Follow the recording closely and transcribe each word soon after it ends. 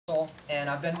and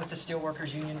I've been with the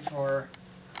Steelworkers Union for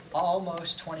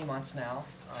almost 20 months now.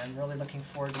 I'm really looking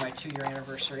forward to my 2-year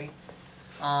anniversary.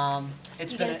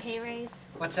 Did you get a pay raise?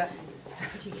 What's that?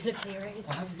 Did you get a pay raise?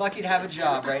 Well, I'm lucky to have a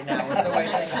job right now with the way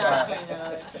things are.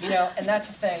 You know, and that's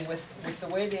the thing, with the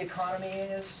way the economy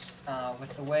is,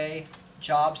 with the way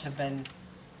jobs have been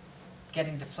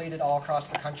getting depleted all across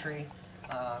the country,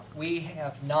 we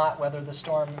have not weathered the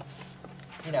storm.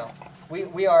 You know,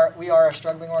 we are a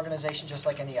struggling organization just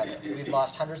like any other. We've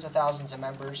lost hundreds of thousands of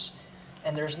members,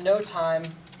 and there's no time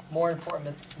more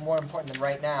important than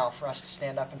right now for us to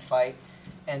stand up and fight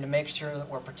and to make sure that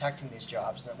we're protecting these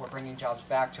jobs, that we're bringing jobs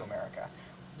back to America.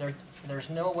 There's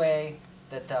no way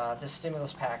that this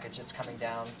stimulus package that's coming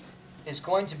down is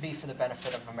going to be for the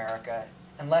benefit of America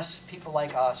unless people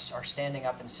like us are standing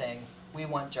up and saying, we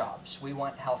want jobs, we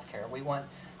want health care, we want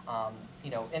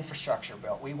infrastructure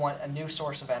built, we want a new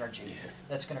source of energy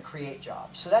that's going to create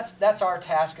jobs. So that's our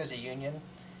task as a union.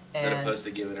 Instead of opposed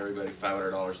to giving everybody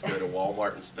 $500 to go to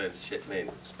Walmart and spend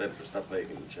for stuff made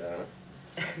in China.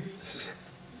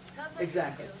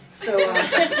 Exactly. So,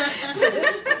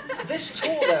 this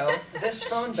tool, though, this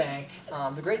phone bank,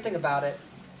 the great thing about it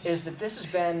is that this has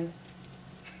been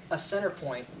a center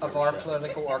point of our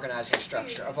political organizing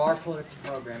structure, of our political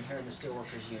program here in the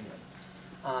Steelworkers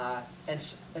Union.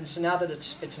 And so now that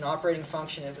it's an operating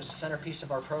function, it was a centerpiece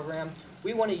of our program,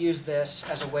 we want to use this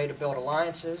as a way to build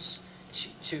alliances,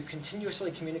 to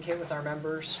continuously communicate with our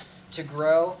members, to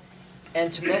grow,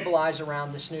 and to mobilize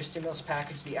around this new stimulus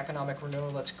package, the economic renewal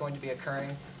that's going to be occurring.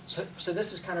 So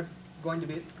this is kind of going to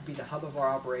be the hub of our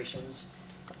operations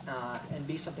and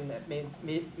be something that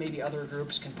maybe other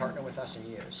groups can partner with us and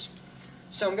use.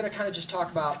 So I'm going to kind of just talk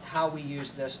about how we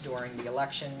use this during the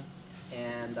election,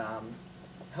 and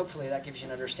hopefully that gives you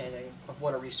an understanding of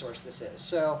what a resource this is.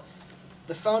 So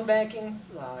the phone banking,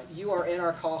 you are in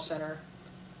our call center.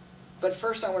 But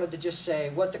first I wanted to just say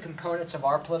what the components of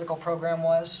our political program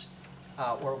was,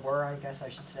 or were, I guess I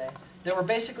should say. There were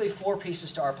basically 4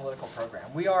 pieces to our political program.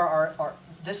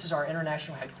 This is our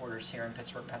international headquarters here in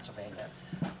Pittsburgh, Pennsylvania.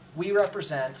 We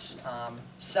represent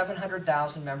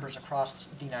 700,000 members across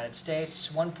the United States,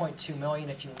 1.2 million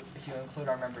if you include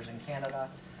our members in Canada,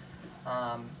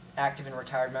 active and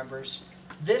retired members.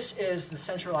 This is the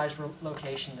centralized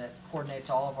location that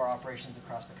coordinates all of our operations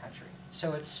across the country.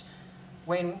 So it's,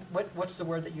 Wayne, what's the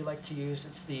word that you like to use?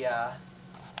 It's the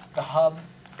hub,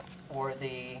 or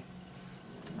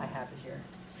I have it here.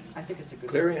 I think it's a good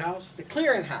clearinghouse? The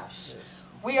clearinghouse. Yes.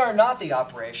 We are not the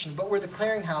operation, but we're the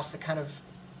clearinghouse that kind of,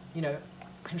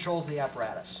 controls the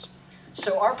apparatus.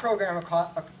 So our program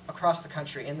across the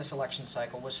country in this election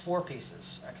cycle was 4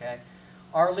 pieces, okay?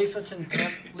 Our leaflets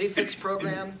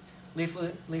program,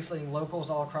 leafleting locals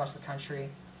all across the country,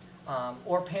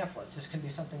 or pamphlets. This can be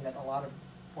something that a lot of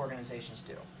organizations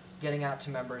do, getting out to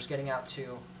members, getting out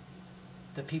to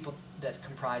the people that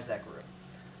comprise that group.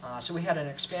 So we had an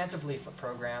expansive leaflet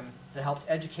program that helped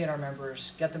educate our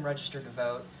members, get them registered to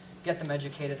vote, get them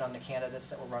educated on the candidates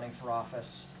that were running for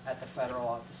office at the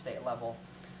federal, at the state level.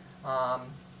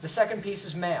 The second piece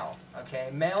is mail. Okay,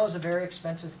 mail is a very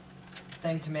expensive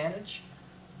thing to manage,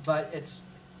 but it's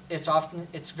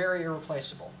very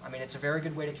irreplaceable. I mean, it's a very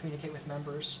good way to communicate with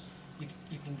members.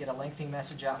 You can get a lengthy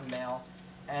message out in mail,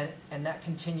 and that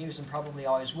continues and probably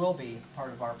always will be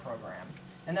part of our program.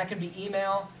 And that can be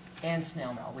email and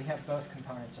snail mail. We have both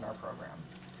components in our program.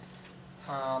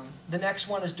 The next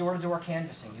one is door-to-door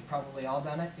canvassing. You've probably all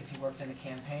done it if you worked in a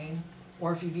campaign,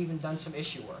 or if you've even done some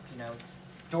issue work.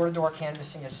 Door-to-door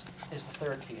canvassing is the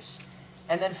third piece.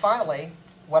 And then finally,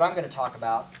 what I'm going to talk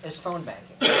about is phone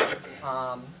banking.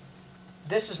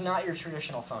 This is not your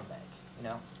traditional phone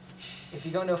bank. If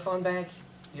you go into a phone bank,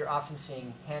 you're often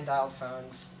seeing hand-dialed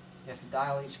phones. You have to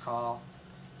dial each call,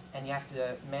 and you have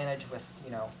to manage with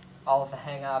all of the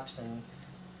hang-ups and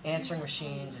answering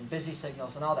machines and busy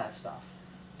signals and all that stuff.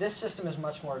 This system is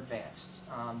much more advanced.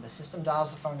 The system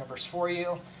dials the phone numbers for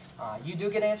you. You do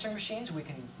get answering machines. We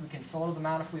can filter them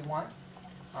out if we want.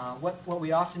 What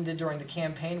we often did during the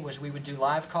campaign was we would do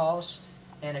live calls,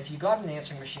 and if you got an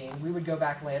answering machine, we would go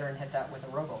back later and hit that with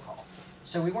a robocall.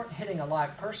 So we weren't hitting a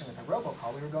live person with a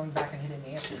robocall. We were going back and hitting the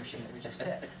answering machine that we just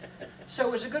hit. So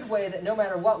it was a good way that no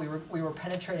matter what, we were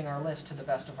penetrating our list to the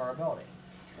best of our ability.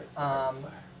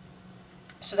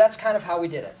 So that's kind of how we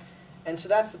did it. And so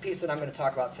that's the piece that I'm going to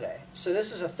talk about today. So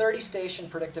this is a 30-station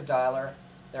predictive dialer.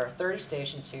 There are 30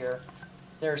 stations here.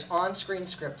 There's on-screen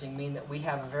scripting, meaning that we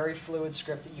have a very fluid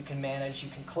script that you can manage.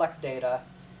 You can collect data.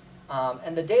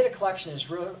 And the data collection is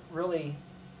really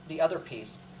the other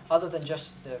piece, other than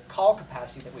just the call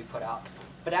capacity that we put out,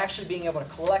 but actually being able to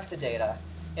collect the data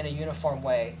in a uniform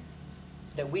way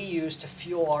that we use to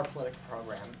fuel our political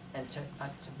program and to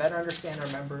better understand our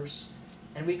members,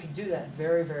 and we could do that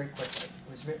very, very quickly.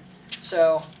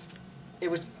 So it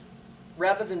was,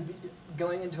 rather than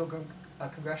going into a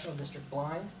congressional district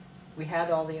blind, we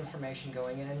had all the information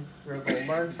going in. We were able to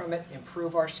learn from it,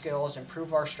 improve our skills,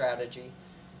 improve our strategy,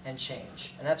 and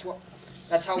change. And that's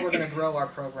how we're going to grow our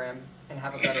program and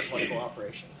have a better political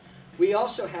operation. We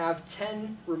also have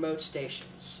 10 remote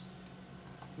stations.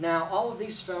 Now, all of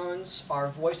these phones are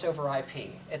voice over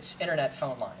IP. It's internet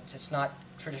phone lines. It's not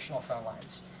traditional phone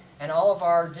lines. And all of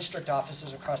our district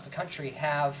offices across the country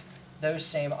have those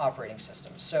same operating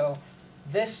systems. So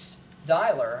this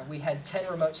dialer, we had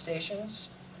 10 remote stations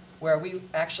where we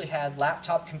actually had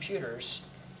laptop computers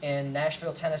in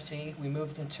Nashville, Tennessee. We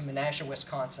moved into Menasha,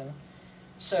 Wisconsin.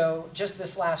 So just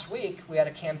this last week, we had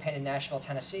a campaign in Nashville,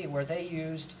 Tennessee, where they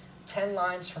used 10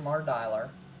 lines from our dialer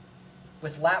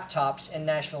with laptops in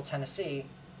Nashville, Tennessee,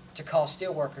 to call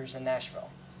steelworkers in Nashville.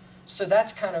 So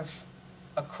that's kind of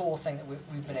a cool thing that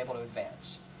we've been able to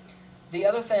advance. The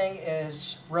other thing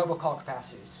is robocall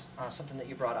capacities, something that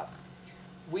you brought up.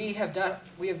 We have done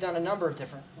a number of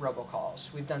different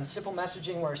robocalls. We've done simple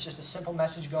messaging, where it's just a simple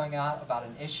message going out about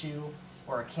an issue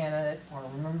or a candidate, or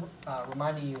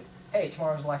reminding you, hey,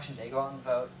 tomorrow's election day, go out and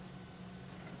vote,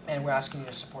 and we're asking you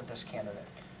to support this candidate.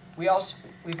 We've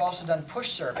also done push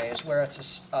surveys, where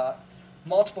it's a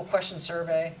multiple question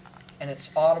survey, and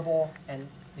it's audible, and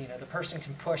the person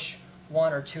can push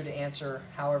 1 or 2 to answer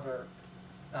however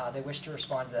they wish to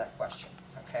respond to that question.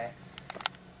 Okay,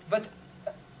 but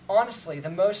honestly, the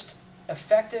most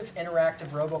effective interactive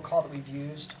robocall that we've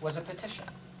used was a petition.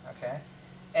 Okay,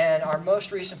 and our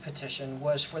most recent petition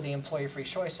was for the Employee Free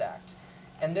Choice Act,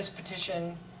 and this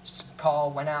petition call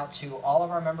went out to all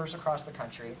of our members across the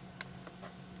country.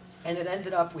 And it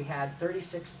ended up, we had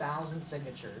 36,000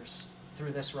 signatures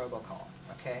through this robocall,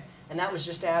 okay? And that was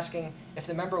just asking, if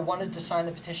the member wanted to sign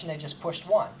the petition, they just pushed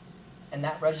 1, and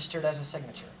that registered as a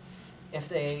signature. If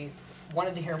they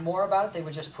wanted to hear more about it, they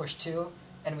would just push 2,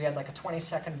 and we had like a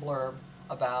 20-second blurb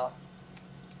about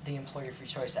the Employee Free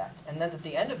Choice Act. And then at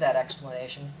the end of that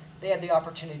explanation, they had the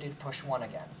opportunity to push 1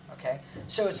 again, okay?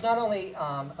 So it's not only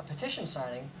a petition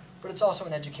signing, but it's also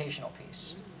an educational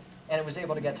piece. And it was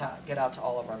able to get out to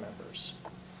all of our members.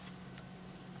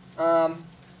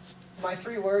 My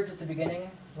 3 words at the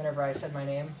beginning, whenever I said my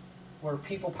name, were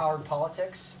people-powered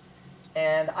politics.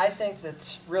 And I think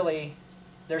that really,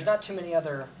 there's not too many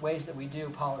other ways that we do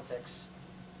politics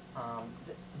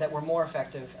that were more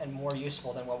effective and more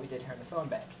useful than what we did here in the phone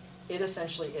bank. It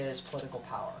essentially is political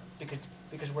power,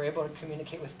 because we're able to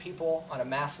communicate with people on a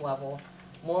mass level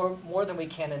more than we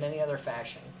can in any other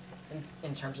fashion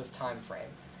in terms of time frame.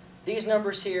 These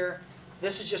numbers here,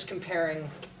 this is just comparing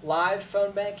live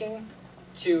phone banking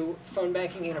to phone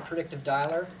banking in a predictive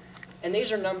dialer. And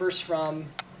these are numbers from,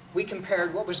 we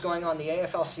compared what was going on. The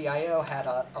AFL-CIO had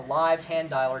a live hand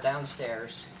dialer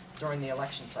downstairs during the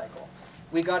election cycle.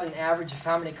 We got an average of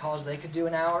how many calls they could do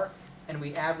an hour, and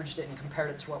we averaged it and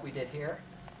compared it to what we did here.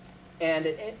 And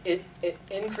it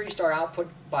increased our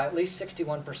output by at least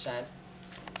 61%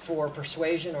 for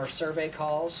persuasion or survey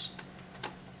calls.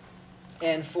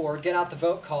 And for get out the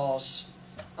vote calls,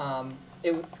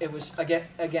 it was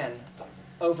again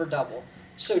over double.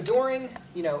 So during,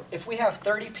 if we have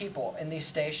 30 people in these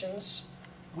stations,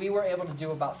 we were able to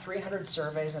do about 300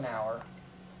 surveys an hour,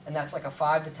 and that's like a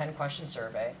 5 to 10 question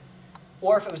survey.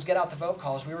 Or if it was get out the vote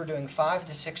calls, we were doing 500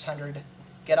 to 600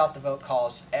 get out the vote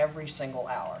calls every single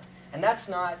hour. And that's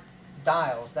not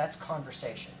dials, that's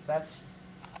conversations. That's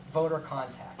voter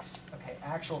contacts, okay,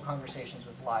 actual conversations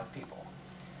with live people.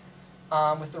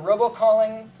 With the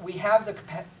robocalling, we have the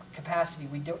capacity.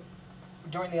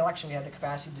 During the election, we had the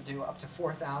capacity to do up to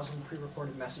 4,000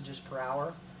 pre-recorded messages per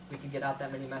hour. We could get out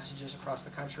that many messages across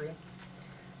the country.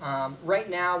 Right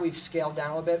now, we've scaled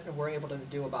down a little bit, and we're able to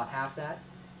do about half that,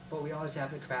 but we always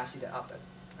have the capacity to up it,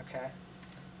 okay?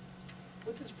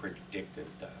 What does predictive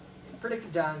dialing mean?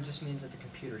 Predictive dialing just means that the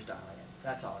computer's dialing it.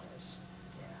 That's all it is.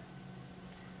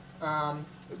 Yeah.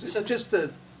 So just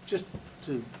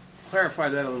to clarify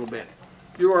that a little bit,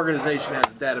 your organization has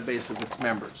a database of its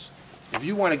members. If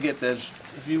you want to get this,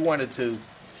 if you wanted to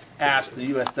ask the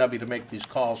USW to make these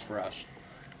calls for us,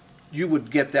 you would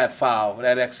get that file,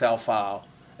 that Excel file,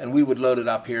 and we would load it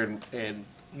up here, and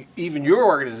even your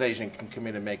organization can come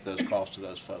in and make those calls to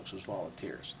those folks as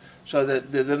volunteers. So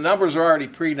the numbers are already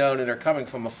pre-known, and they're coming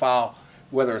from a file,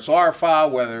 whether it's our file,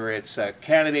 whether it's a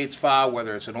candidate's file,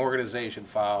 whether it's an organization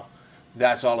file.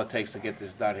 That's all it takes to get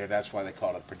this done here. That's why they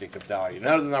call it predictive dialing. You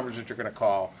know the numbers that you're going to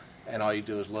call, and all you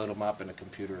do is load them up, and the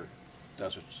computer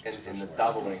does it. And the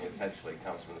doubling essentially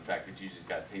comes from the fact that you just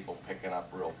got people picking up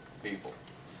real people.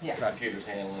 Yeah. Computers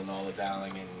handling all the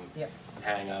dialing and Yep.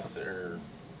 hang-ups or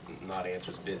not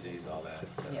answers, busies, all that.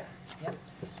 So. Yeah, yep.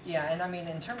 Yeah, and I mean,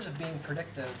 in terms of being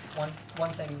predictive, one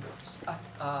thing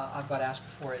I've got asked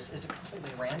before is it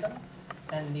completely random?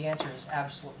 And the answer is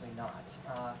absolutely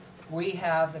not. We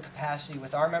have the capacity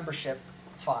with our membership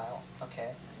file,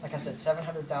 okay? Like I said,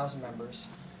 700,000 members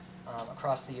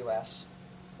across the U.S.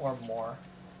 or more.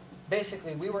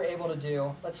 Basically, we were able to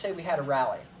do, let's say we had a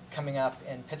rally coming up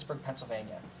in Pittsburgh,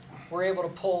 Pennsylvania. We're able to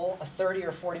pull a 30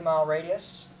 or 40 mile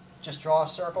radius, just draw a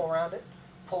circle around it,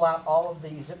 pull out all of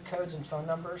the zip codes and phone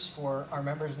numbers for our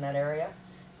members in that area,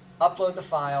 upload the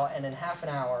file, and in half an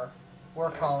hour, we're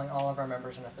calling all of our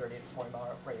members in a 30 to 40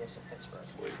 mile radius of Pittsburgh.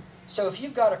 Sweet. So if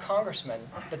you've got a congressman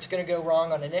that's going to go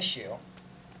wrong on an issue,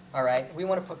 all right, we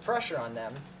want to put pressure on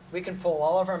them, we can pull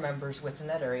all of our members within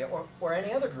that area or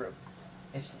any other group.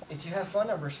 If you have phone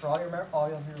numbers for all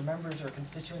of your members or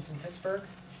constituents in Pittsburgh,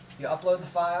 you upload the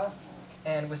file,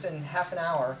 and within half an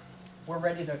hour, we're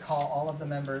ready to call all of the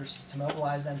members, to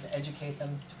mobilize them, to educate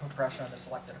them, to put pressure on this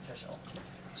elected official.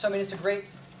 So I mean, it's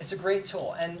a great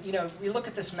tool. And you know, you look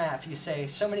at this map, you say,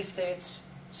 so many states,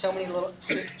 so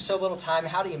little time.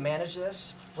 How do you manage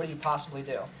this? What do you possibly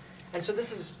do? And so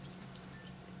this is,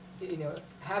 you know,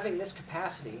 having this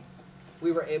capacity,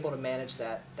 we were able to manage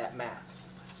that map.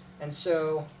 And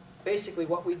so basically,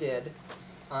 what we did.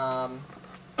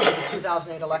 The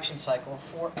 2008 election cycle,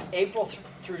 for April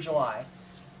through July,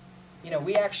 you know,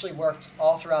 we actually worked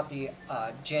all throughout the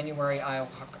January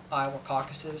Iowa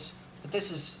caucuses, but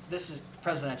this is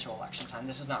presidential election time.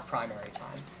 This is not primary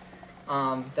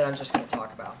time that I'm just going to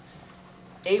talk about.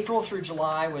 April through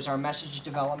July was our message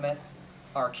development,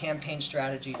 our campaign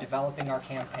strategy, developing our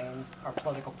campaign, our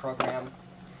political program.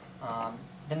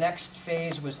 The next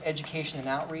phase was education and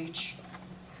outreach,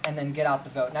 and then get out the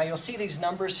vote. Now you'll see these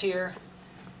numbers here.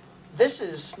 This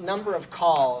is number of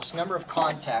calls, number of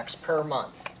contacts per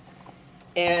month.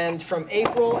 And from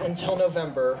April until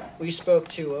November, we spoke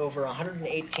to over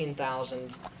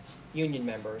 118,000 union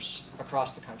members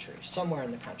across the country, somewhere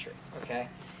in the country, okay,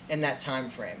 in that time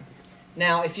frame.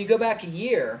 Now, if you go back a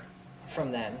year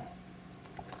from then,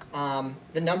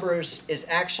 the number is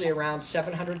actually around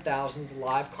 700,000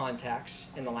 live contacts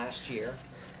in the last year,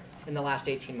 in the last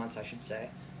 18 months, I should say,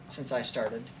 since I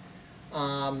started.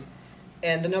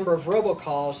 And the number of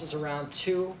robocalls is around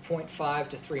 2.5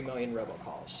 to 3 million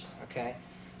robocalls, okay?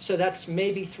 So that's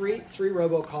maybe three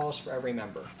robocalls for every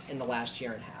member in the last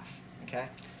year and a half, okay?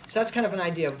 So that's kind of an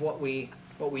idea of what we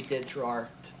did through our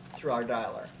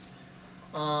dialer.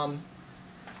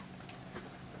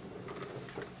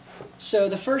 So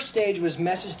the first stage was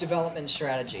message development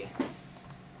strategy,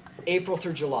 April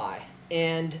through July.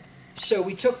 And so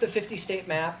we took the 50-state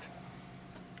map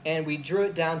and we drew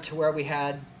it down to where we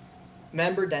had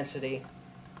member density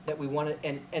that we wanted,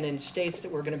 and in states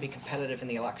that were going to be competitive in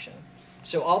the election.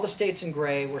 So all the states in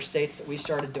gray were states that we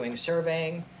started doing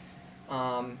surveying.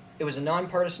 It was a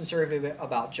nonpartisan survey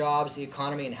about jobs, the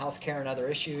economy, and healthcare and other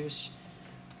issues.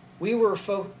 We were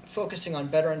focusing on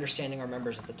better understanding our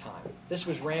members at the time. This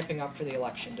was ramping up for the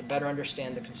election to better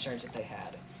understand the concerns that they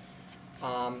had.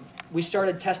 We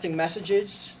started testing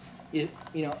messages, you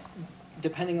know,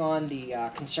 depending on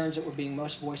the concerns that were being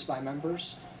most voiced by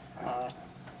members.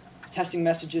 Testing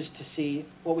messages to see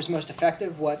what was most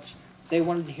effective, what they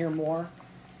wanted to hear more,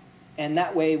 and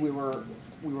that way we were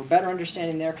better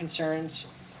understanding their concerns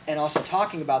and also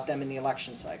talking about them in the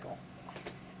election cycle.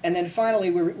 And then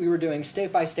finally, we were doing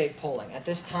state-by-state polling. At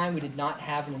this time, we did not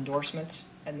have an endorsement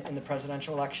in the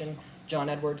presidential election. John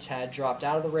Edwards had dropped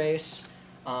out of the race.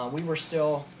 We were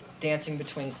still dancing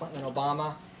between Clinton and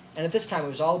Obama, and at this time, it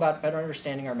was all about better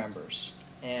understanding our members.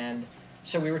 And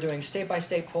so we were doing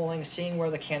state-by-state polling, seeing where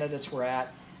the candidates were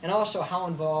at, and also how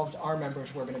involved our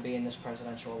members were going to be in this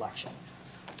presidential election.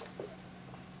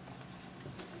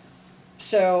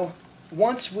 So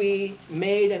once we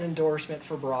made an endorsement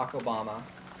for Barack Obama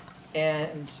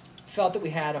and felt that we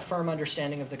had a firm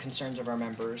understanding of the concerns of our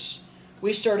members,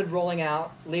 we started rolling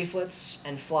out leaflets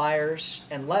and flyers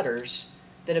and letters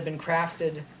that had been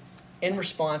crafted in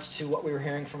response to what we were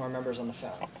hearing from our members on the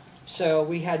phone. So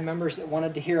we had members that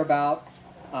wanted to hear about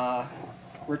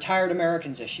retired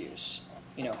Americans issues,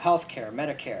 you know, health care,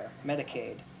 Medicare,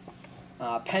 Medicaid,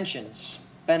 pensions,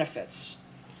 benefits.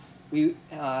 We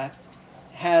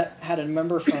had a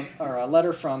member from, or a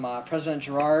letter from President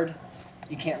Girard.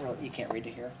 You can't read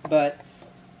it here, but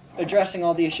addressing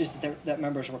all the issues that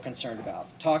members were concerned about,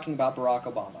 talking about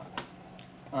Barack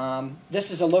Obama. This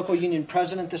is a local union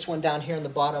president. This one down here in the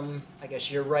bottom, I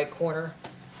guess your right corner,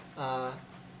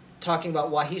 talking about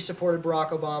why he supported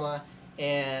Barack Obama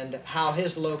and how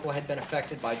his local had been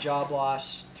affected by job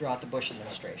loss throughout the Bush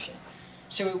administration.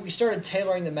 So we started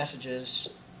tailoring the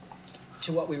messages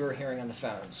to what we were hearing on the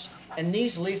phones. And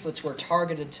these leaflets were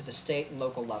targeted to the state and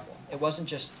local level. It wasn't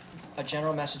just a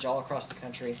general message all across the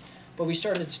country, but we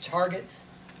started to target.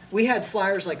 We had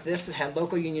flyers like this that had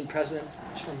local union presidents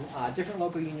from different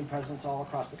local union presidents all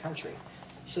across the country.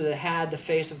 So that had the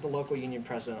face of the local union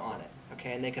president on it,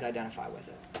 okay, and they could identify with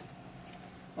it.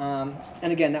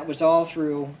 And again, that was all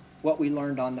through what we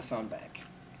learned on the phone bank.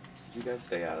 Did you guys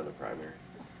stay out of the primary?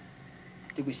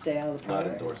 Did we stay out of the Not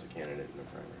primary? endorse a candidate in the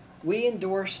primary? We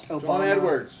endorsed Obama. John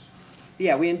Edwards.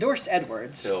 Yeah, we endorsed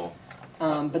Edwards. Till.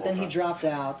 But then he dropped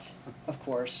out, of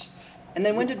course. And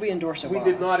then when did we endorse Obama?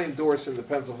 We did not endorse in the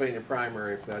Pennsylvania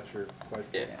primary, if that's your question.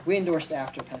 Yeah. Yeah, we endorsed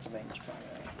after Pennsylvania's primary.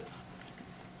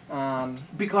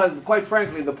 Because, quite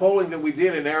frankly, the polling that we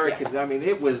did in Eric, I mean,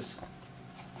 it was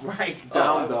right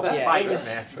down the bet. Yeah, pipe. it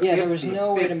was, yeah, there was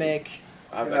no way to make.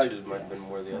 I bet you it might have been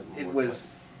more the other. It more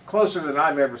was closer than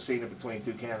I've ever seen it between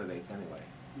two candidates, anyway.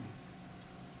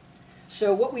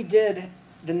 So what we did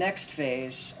the next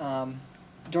phase,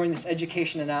 during this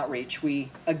education and outreach, we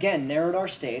again narrowed our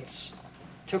states,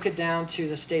 took it down to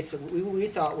the states that we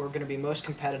thought were going to be most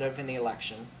competitive in the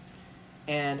election,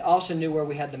 and also knew where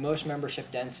we had the most membership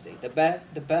density, the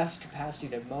best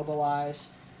capacity to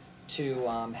mobilize, to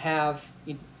have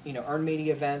earned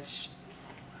media events,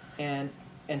 and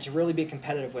to really be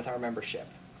competitive with our membership.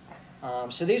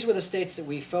 So these were the states that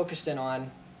we focused in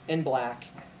on in black.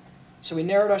 So we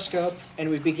narrowed our scope, and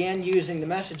we began using the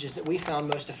messages that we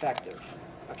found most effective.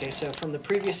 Okay, so from the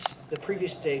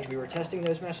previous stage, we were testing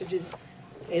those messages.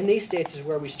 In these states is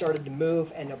where we started to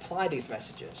move and apply these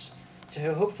messages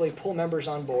to hopefully pull members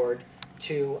on board,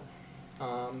 to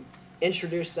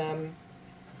introduce them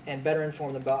and better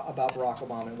inform them about Barack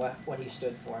Obama and what he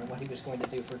stood for and what he was going to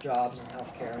do for jobs and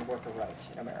health care and worker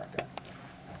rights in America.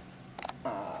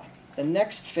 The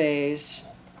next phase,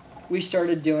 we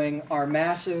started doing our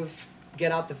massive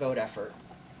get out the vote effort.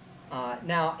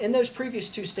 Now, in those previous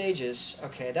two stages,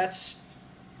 okay, that's,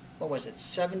 what was it,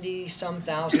 70-some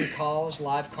thousand calls,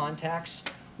 live contacts.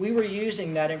 We were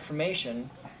using that information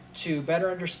to better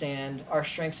understand our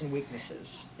strengths and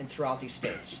weaknesses throughout these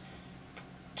states,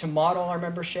 to model our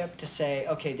membership, to say,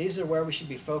 okay, these are where we should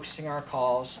be focusing our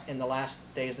calls in the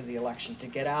last days of the election, to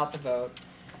get out the vote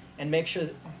and make sure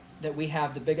that we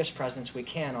have the biggest presence we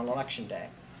can on Election Day.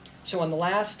 So on the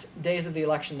last days of the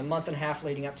election, the month and a half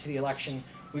leading up to the election,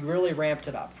 we really ramped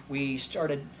it up. We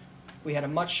had a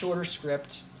much shorter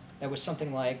script that was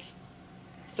something like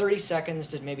 30 seconds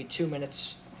to maybe 2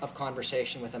 minutes of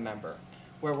conversation with a member,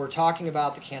 where we're talking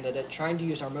about the candidate, trying to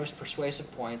use our most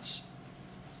persuasive points,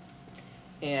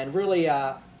 and really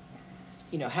have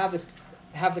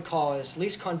the call as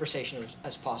least conversation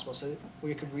as possible, so that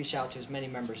we could reach out to as many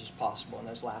members as possible in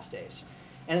those last days.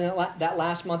 And in that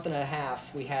last month and a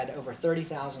half, we had over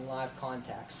 30,000 live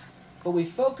contacts. But we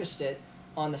focused it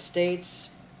on the states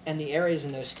and the areas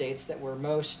in those states that were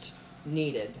most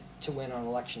needed to win on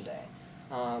Election Day.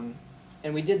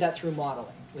 And we did that through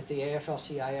modeling. With the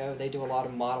AFL-CIO, they do a lot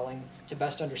of modeling to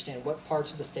best understand what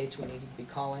parts of the states we needed to be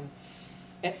calling.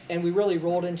 And we really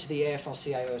rolled into the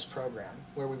AFL-CIO's program,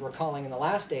 where we were calling in the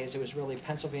last days. It was really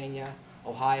Pennsylvania,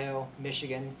 Ohio,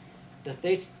 Michigan, the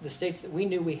states that we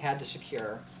knew we had to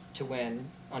secure to win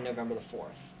on November the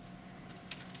 4th.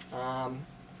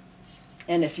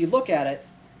 And if you look at it,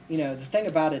 the thing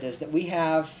about it is that we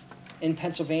have in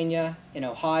Pennsylvania, in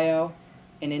Ohio,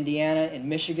 in Indiana, in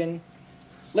Michigan,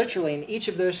 literally in each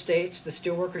of those states, the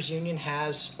Steelworkers Union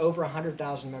has over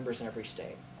 100,000 members in every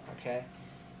state. Okay.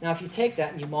 Now, if you take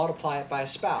that and you multiply it by a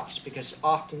spouse, because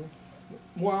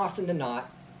more often than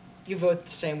not, you vote the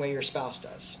same way your spouse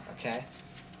does. Okay.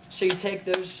 So you take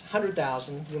those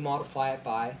 100,000, you multiply it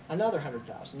by another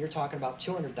 100,000. You're talking about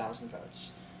 200,000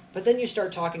 votes. But then you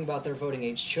start talking about their voting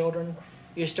age children.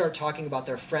 You start talking about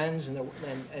their friends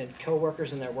and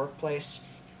co-workers in their workplace.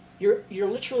 You're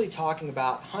literally talking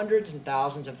about hundreds and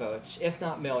thousands of votes, if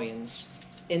not millions,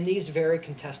 in these very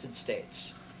contested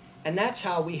states. And that's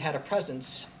how we had a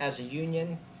presence as a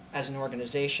union, as an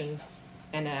organization,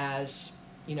 and as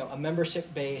a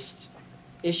membership-based,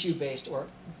 issue-based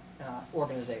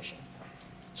organization.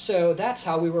 So that's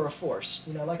how we were a force.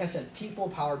 Like I said,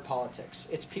 people-powered politics.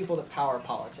 It's people that power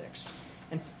politics.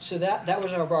 And so that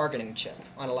was our bargaining chip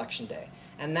on Election Day.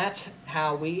 And that's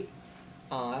how we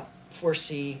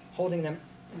foresee holding them,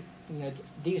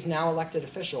 these now elected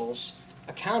officials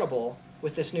accountable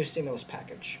with this new stimulus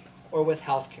package, or with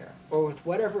health care, or with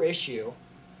whatever issue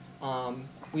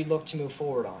we look to move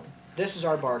forward on. This is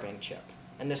our bargaining chip,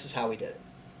 and this is how we did it.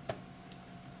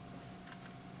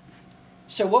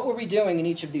 So what were we doing in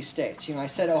each of these states? You know, I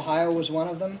said Ohio was one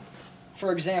of them.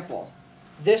 For example,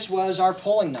 this was our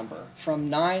polling number from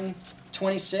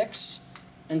 9/26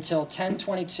 until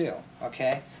 10/22,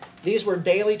 okay? These were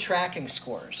daily tracking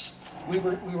scores. We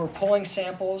were pulling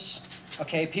samples,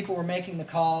 okay? People were making the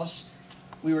calls.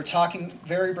 We were talking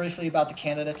very briefly about the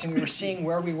candidates, and we were seeing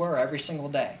where we were every single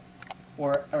day,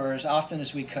 or as often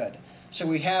as we could. So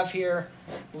we have here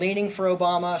leaning for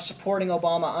Obama, supporting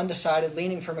Obama, undecided,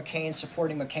 leaning for McCain,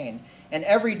 supporting McCain. And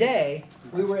every day,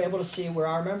 we were able to see where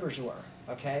our members were,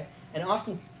 okay? And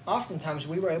oftentimes,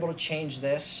 we were able to change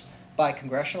this by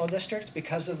congressional district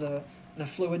because of the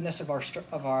fluidness of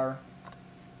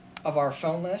our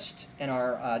phone list and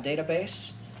our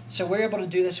database. So we're able to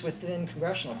do this within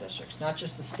congressional districts, not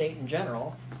just the state in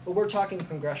general, but we're talking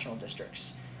congressional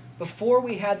districts. Before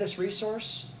we had this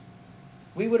resource,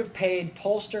 we would have paid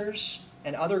pollsters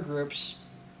and other groups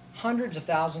hundreds of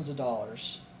thousands of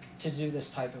dollars to do this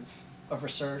type of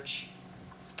research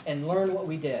and learn what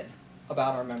we did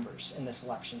about our members in this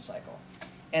election cycle.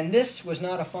 And this was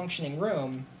not a functioning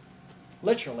room,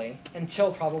 literally,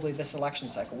 until probably this election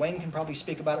cycle. Wayne can probably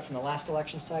speak about it from the last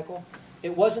election cycle.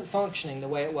 It wasn't functioning the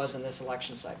way it was in this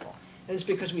election cycle. And it's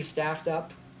because we staffed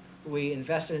up, we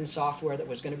invested in software that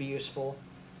was going to be useful,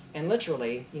 and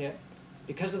literally, you know,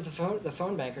 because of the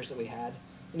phone bankers that we had,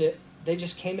 you know, they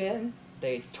just came in,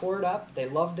 they tore it up, they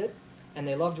loved it, and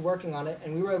they loved working on it,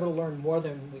 and we were able to learn more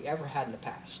than we ever had in the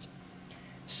past.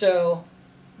 So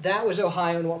that was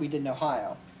Ohio and what we did in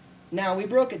Ohio. Now, we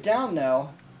broke it down,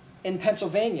 though, in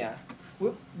Pennsylvania.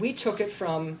 We took it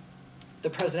from the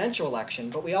presidential election,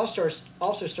 but we also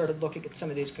started looking at some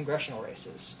of these congressional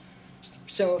races.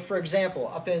 So, for example,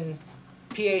 up in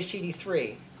PA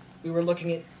CD3, we were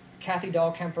looking at Kathy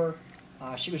Dahlkemper.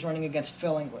 She was running against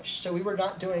Phil English. So we were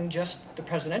not doing just the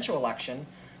presidential election,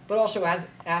 but also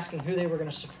asking who they were going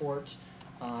to support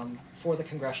for the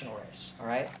congressional race, all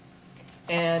right?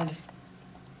 And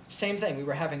same thing, we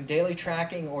were having daily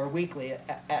tracking or weekly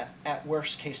at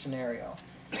worst case scenario.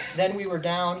 Then we were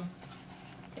down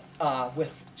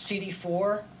with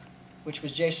CD4, which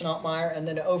was Jason Altmaier, and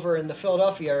then over in the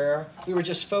Philadelphia area, we were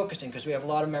just focusing, because we have a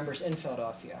lot of members in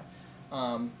Philadelphia,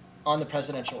 on the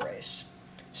presidential race.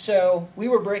 So we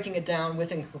were breaking it down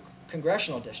within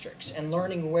congressional districts and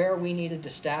learning where we needed to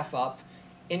staff up,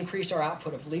 increase our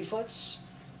output of leaflets,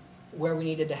 where we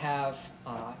needed to have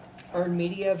earned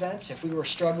media events. If we were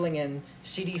struggling in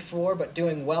CD4 but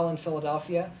doing well in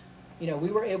Philadelphia, you know, we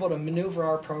were able to maneuver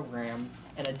our program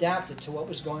and adapt it to what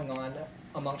was going on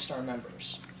amongst our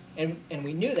members. And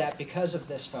we knew that because of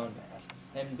this phone bank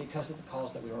and because of the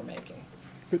calls that we were making.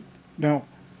 But now,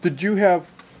 did you have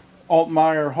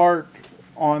Altmaier Hart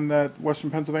on that Western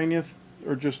Pennsylvania,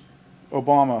 or just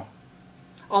Obama?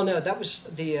 Oh no, that was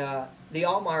the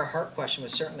Altmaier Hart question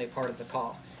was certainly part of the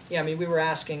call. Yeah, I mean, we were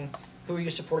asking who are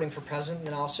you supporting for president,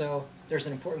 and also there's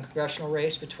an important congressional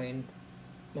race between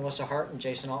Melissa Hart and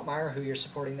Jason Altmaier, who you're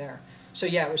supporting there. So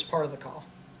yeah, it was part of the call.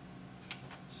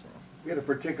 So We had a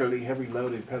particularly heavy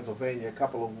load in Pennsylvania, a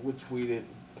couple of which we didn't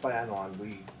plan on.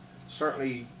 We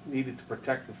certainly needed to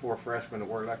protect the 4 freshmen that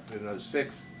were elected in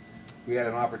 '06. We had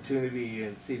an opportunity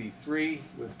in CD3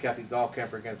 with Kathy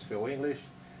Dahlkemper against Phil English,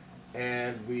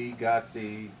 and we got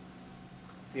the,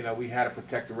 you know, we had to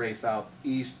protect the race out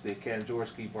east, the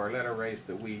Kanjorski-Barletta race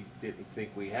that we didn't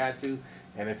think we had to.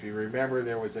 And if you remember,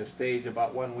 there was a stage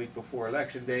about 1 week before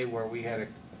Election Day where we had to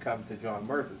come to John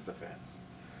Murtha's defense.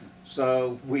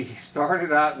 So we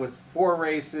started out with 4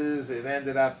 races and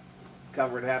ended up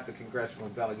covering half the congressional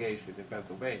delegation in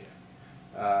Pennsylvania.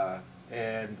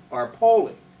 And our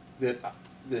polling, that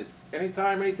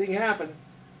anytime anything happened,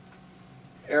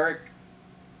 Eric,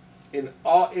 in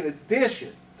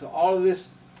addition to all of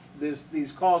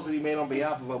these calls that he made on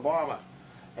behalf of Obama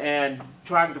and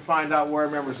trying to find out where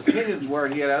members' opinions were,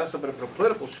 he had us up at a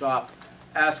political shop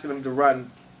asking them to run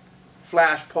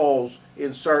flash polls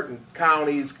in certain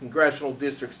counties, congressional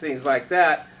districts, things like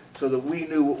that, so that we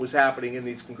knew what was happening in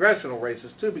these congressional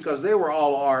races too, because they were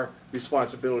all our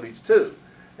responsibilities too.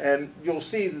 And you'll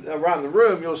see around the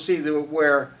room, you'll see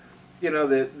where, you know,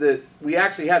 we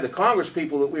actually had the Congress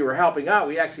people that we were helping out,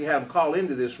 we actually had them call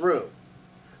into this room,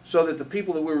 so that the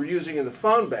people that we were using in the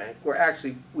phone bank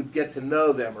would get to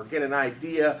know them or get an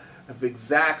idea of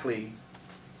exactly,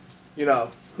 you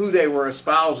know, who they were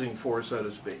espousing for, so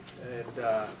to speak.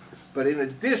 And but in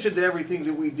addition to everything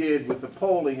that we did with the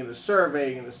polling and the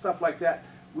surveying and the stuff like that,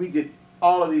 we did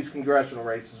all of these congressional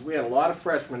races. We had a lot of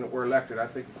freshmen that were elected, I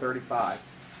think 35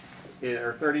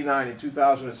 or 39 in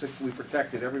 2006. We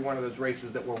protected every one of those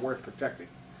races that were worth protecting.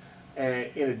 And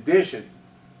in addition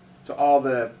to all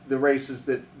the races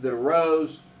that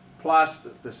arose, plus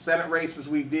the Senate races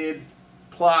we did,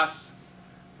 plus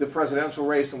the presidential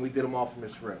race, and we did them all from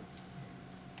this room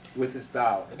with this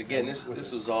dollar. And again, this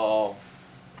was all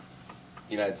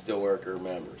United Steelworker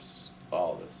members.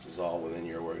 All this is all within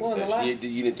your Well, in organization. the last-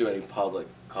 You didn't do any public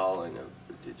calling,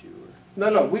 did you?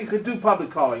 No, we could do public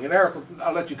calling, and Eric,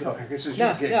 I'll let you go. This is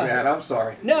your gig, man. I'm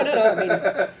sorry. No. I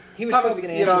mean, he was probably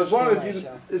going to answer as long the same as way. you,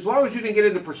 So. as long as you didn't get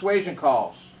into persuasion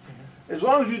calls, as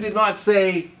long as you did not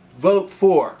say vote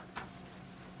for,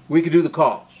 we could do the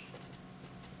calls.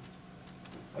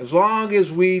 As long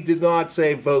as we did not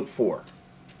say vote for,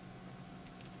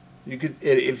 you could.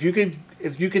 If you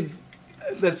could,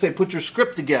 let's say, put your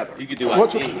script together. You could do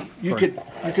What's- IT. You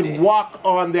could walk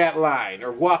on that line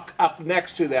or walk up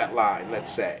next to that line.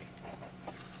 Let's say.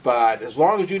 But as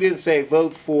long as you didn't say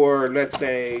vote for, let's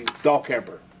say,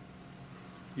 Dahlkemper,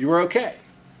 you were okay.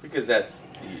 Because that's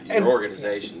your And-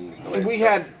 organization. Is the way And it's we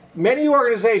had many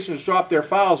organizations drop their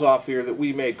files off here that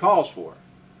we made calls for.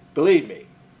 Believe me.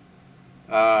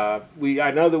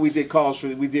 I know that we did calls for.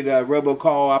 We did a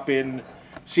robocall up in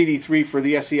CD3 for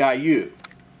the SEIU.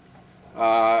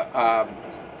 Yeah,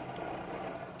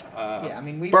 I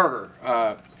mean, we.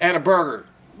 Anna Berger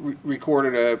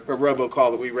recorded a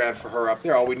robocall that we ran for her up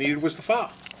there. All we needed was the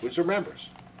file, which are members.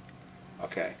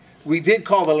 Okay. We did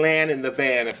call the LAN in the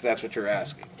van, if that's what you're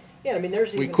asking. Yeah, I mean,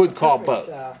 there's We even could a call perfect,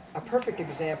 both. A perfect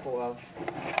example of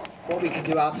what we could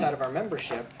do outside of our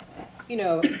membership. You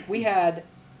know, we had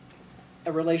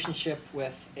a relationship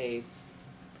with a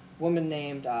woman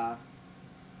named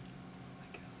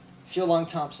Jill Long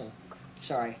Thompson,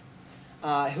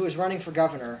 who was running for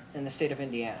governor in the state of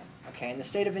Indiana. Okay, in the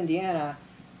state of Indiana,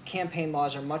 campaign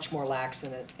laws are much more lax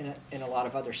than in a lot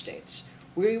of other states.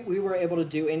 We were able to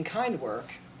do in-kind work,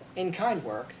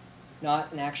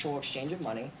 not an actual exchange of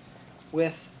money,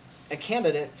 with a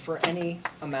candidate for any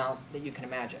amount that you can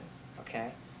imagine,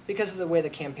 okay? Because of the way the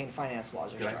campaign finance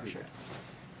laws are structured.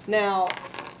 Now,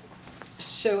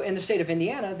 so in the state of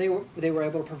Indiana, they were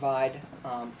able to provide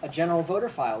a general voter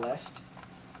file list.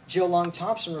 Jill Long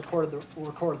Thompson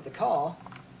recorded the call,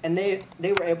 and they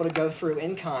were able to go through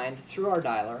in kind through our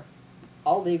dialer,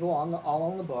 all legal, all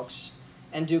on the books,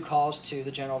 and do calls to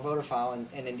the general voter file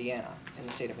in Indiana, in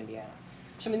the state of Indiana.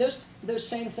 So I mean, those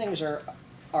same things are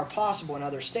possible in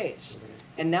other states.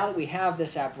 And now that we have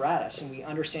this apparatus and we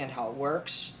understand how it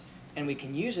works, and we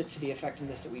can use it to the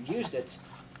effectiveness that we've used it,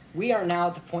 we are now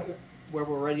at the point where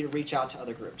we're ready to reach out to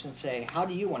other groups and say, how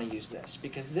do you want to use this?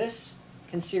 Because this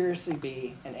can seriously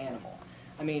be an animal.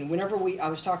 I mean, I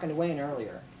was talking to Wayne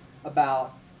earlier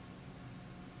about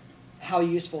how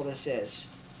useful this is.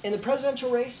 In the presidential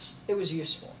race, it was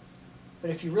useful.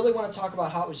 But if you really want to talk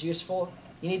about how it was useful,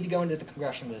 you need to go into the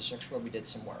congressional districts where we did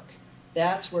some work.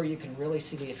 That's where you can really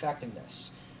see the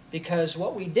effectiveness. Because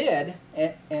what we did,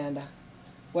 and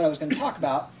what I was going to talk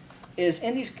about, is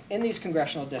in these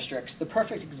congressional districts, the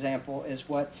perfect example is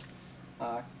what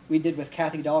we did with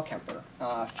Kathy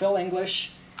Dahlkemper. Phil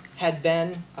English had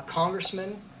been a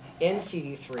congressman in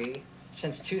CD3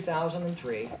 since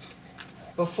 2003.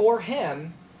 Before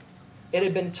him, it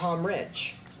had been Tom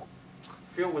Ridge.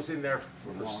 Phil was in there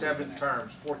for 7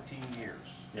 terms, 14 years.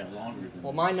 Yeah, longer than.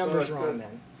 Well, my number's So wrong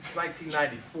then. It's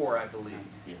 1994, I believe.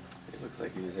 Yeah. It looks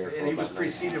like he was there for And he was about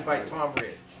preceded by Tom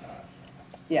Ridge.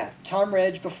 Yeah, Tom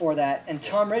Ridge before that, and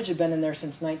Tom Ridge had been in there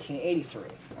since 1983,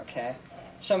 okay?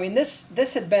 So, I mean,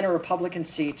 this had been a Republican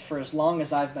seat for as long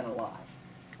as I've been alive,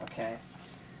 okay?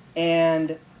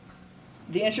 And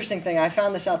the interesting thing, I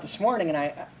found this out this morning, and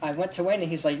I went to Wayne, and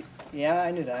he's like, yeah,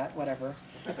 I knew that, whatever.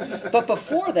 But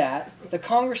before that, the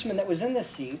congressman that was in this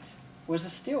seat was a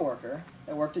steel worker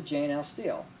that worked at J&L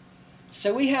Steel.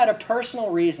 So we had a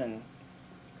personal reason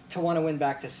to want to win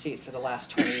back this seat for the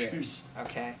last 20 years,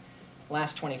 okay?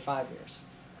 Last 25 years.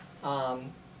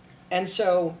 And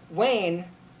so Wayne,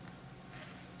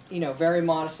 very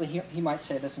modestly, he might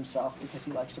say this himself because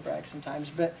he likes to brag sometimes,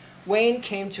 but Wayne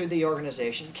came to the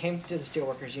organization, came to the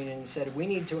Steelworkers Union and said, we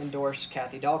need to endorse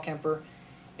Kathy Dahlkemper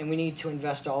and we need to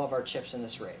invest all of our chips in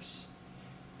this race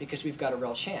because we've got a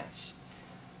real chance.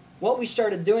 What we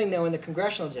started doing, though, in the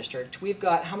congressional district, we've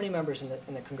got how many members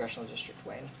in the congressional district,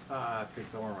 Wayne? I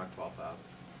think somewhere around 12,000.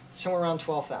 Somewhere around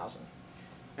 12,000.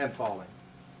 And falling.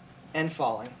 And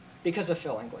falling, because of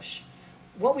Phil English.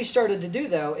 What we started to do,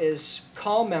 though, is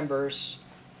call members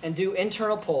and do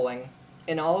internal polling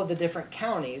in all of the different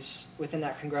counties within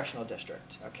that congressional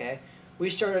district, okay?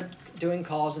 We started doing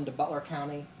calls into Butler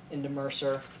County, into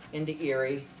Mercer, into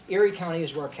Erie. Erie County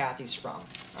is where Kathy's from,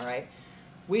 all right?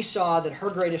 We saw that her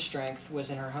greatest strength was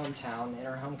in her hometown, in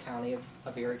her home county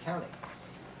of Erie County.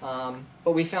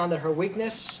 But we found that her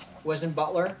weakness was in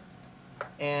Butler,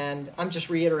 And I'm just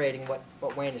reiterating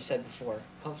what Wayne has said before.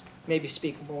 He'll maybe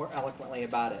speak more eloquently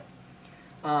about it.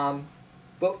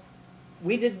 But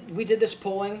we did this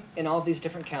polling in all of these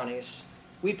different counties.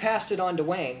 We passed it on to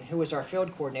Wayne, who was our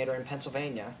field coordinator in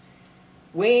Pennsylvania.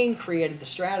 Wayne created the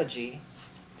strategy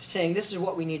saying this is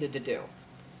what we needed to do.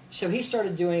 So he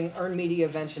started doing earned media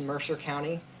events in Mercer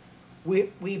County.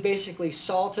 We basically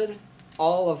salted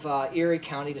all of Erie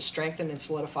County to strengthen and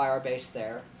solidify our base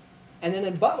there. And then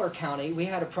in Butler County, we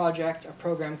had a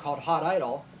program called Hot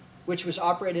Idle, which was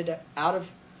operated out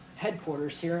of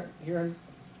headquarters here in,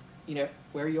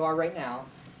 where you are right now.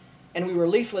 And we were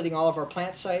leafleting all of our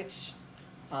plant sites,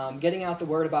 getting out the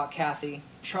word about Kathy,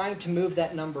 trying to move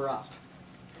that number up,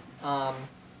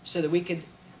 so that we could,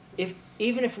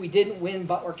 even if we didn't win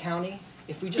Butler County,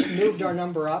 if we just moved our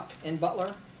number up in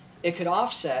Butler, it could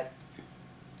offset,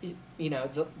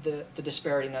 the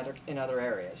disparity in other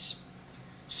areas.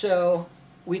 So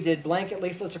we did blanket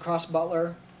leaflets across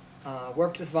Butler,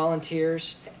 worked with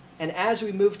volunteers, and as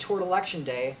we moved toward Election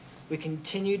Day, we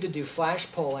continued to do flash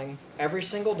polling every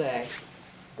single day,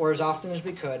 or as often as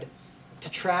we could, to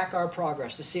track our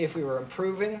progress, to see if we were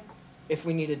improving, if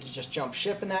we needed to just jump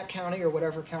ship in that county or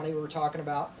whatever county we were talking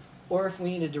about, or if we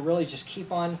needed to really just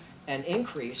keep on and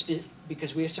increase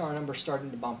because we saw our numbers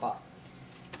starting to bump up.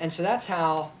 And so that's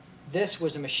how this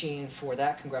was a machine for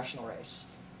that congressional race.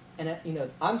 And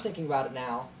I'm thinking about it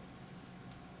now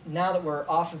that we're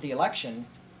off of the election,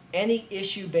 any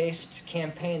issue-based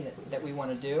campaign that we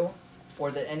want to do, or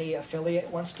that any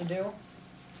affiliate wants to do,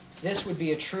 this would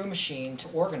be a true machine to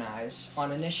organize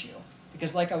on an issue.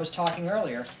 Because like I was talking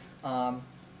earlier, I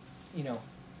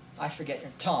forget,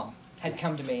 Tom had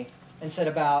come to me and said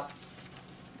about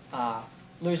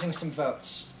losing some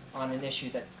votes on an issue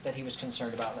that he was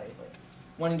concerned about lately,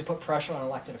 wanting to put pressure on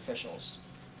elected officials.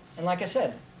 And like I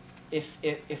said,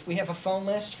 if we have a phone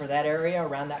list for that area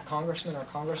around that congressman or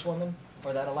congresswoman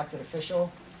or that elected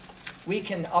official, we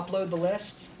can upload the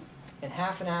list in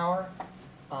half an hour,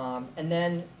 and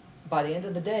then by the end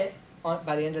of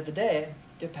the day,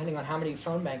 depending on how many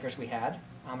phone bankers we had,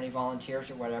 how many volunteers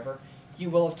or whatever, you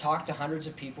will have talked to hundreds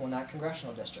of people in that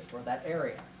congressional district or that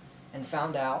area and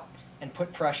found out and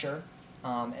put pressure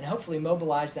and hopefully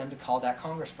mobilize them to call that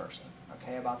congressperson,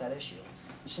 okay, about that issue.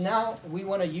 So now we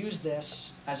want to use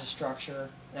this as a structure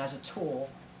and as a tool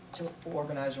to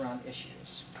organize around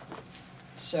issues.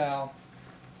 So,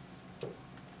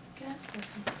 Can I ask a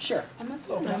question? sure. How much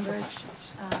Open up for numbers,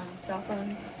 questions. cell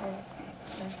phones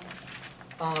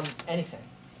or Anything.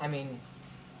 I mean,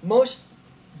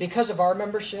 because of our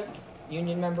membership,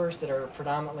 union members that are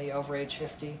predominantly over age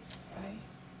 50, right?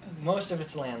 Okay. most of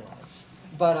it's landlines.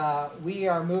 But we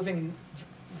are moving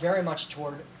very much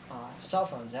toward cell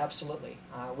phones, absolutely.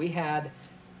 We had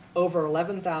over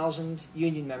 11,000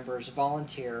 union members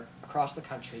volunteer across the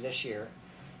country this year.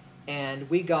 And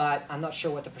we got, I'm not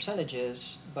sure what the percentage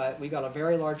is, but we got a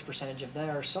very large percentage of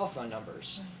their cell phone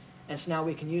numbers. Right. And so now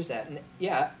we can use that. And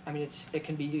yeah, I mean, it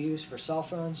can be used for cell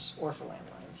phones or for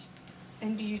landlines.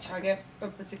 And do you target a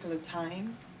particular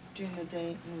time during the day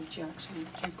in which you actually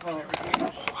do call it?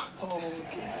 Oh,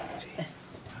 okay.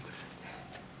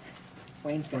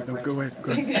 Wayne's gonna break Go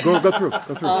something. ahead. Go through. Go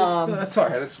through. No, that's all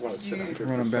right, I just want to sit up here for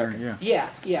Run a them better. second. Yeah.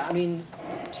 Yeah. I mean,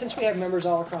 since we have members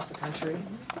all across the country,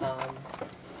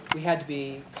 we had to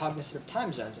be cognizant of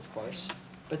time zones, of course.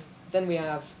 But then we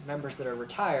have members that are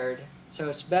retired, so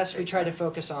it's best we try to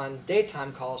focus on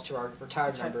daytime calls to our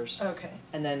retired members, Okay.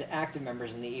 and then active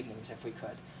members in the evenings if we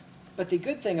could. But the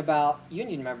good thing about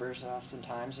union members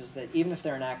oftentimes is that even if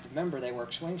they're an active member, they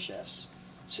work swing shifts.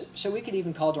 So we could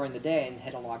even call during the day and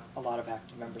hit a lot of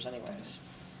active members anyways.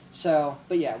 So,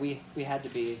 but yeah, we had to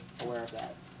be aware of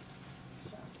that.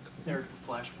 So. There are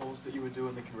flash polls that you would do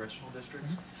in the congressional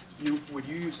districts. Would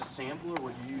you use a sample or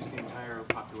would you use the entire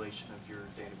population of your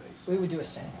database? We would do a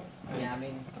sample. Yeah, I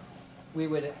mean, we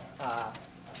would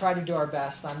try to do our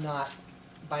best. I'm not,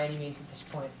 by any means at this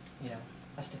point,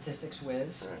 a statistics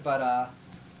whiz. Right. But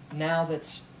now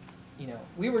that's,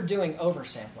 we were doing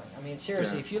oversampling. I mean,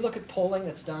 seriously, Yeah. if you look at polling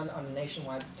that's done on a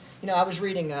nationwide, I was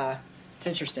reading. It's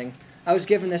interesting. I was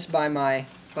given this by my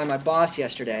boss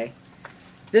yesterday.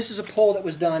 This is a poll that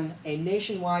was done, a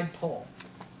nationwide poll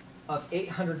of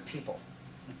 800 people,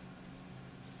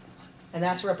 and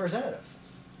that's representative.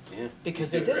 Yeah,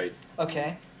 Because you they did did. right.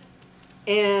 Okay.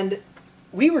 And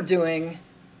we were doing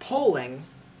polling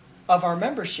of our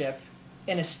membership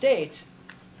in a state,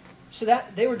 so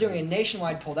that they were doing a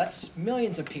nationwide poll. That's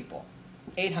millions of people.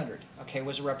 800, okay,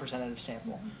 was a representative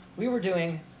sample. We were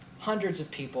doing hundreds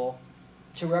of people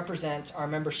to represent our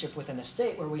membership within a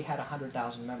state where we had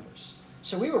 100,000 members.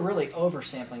 So we were really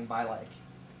oversampling by like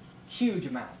huge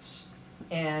amounts.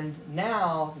 And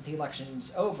now that the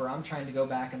election's over, I'm trying to go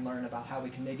back and learn about how we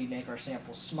can maybe make our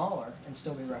samples smaller and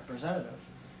still be representative.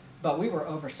 But we were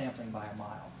oversampling by a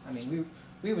mile. I mean,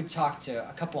 we would talk to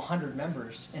a couple hundred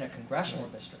members in a congressional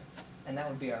district, and that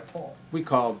would be our poll. We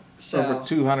called over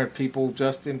 200 people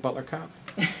just in Butler County.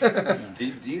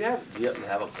 Do you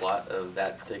have a plot of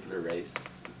that particular race?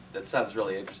 That sounds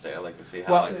really interesting. I'd like to see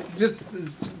how. Well, just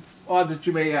odd that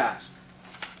you may ask.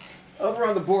 Over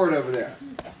on the board over there,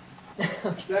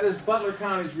 that is Butler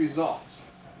County's results.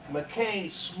 McCain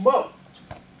smoked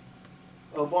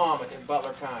Obama in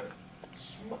Butler County.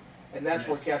 And that's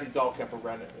where Kathy Dahlkemper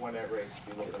won that race.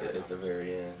 If you look at the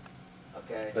very end.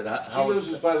 Okay. But she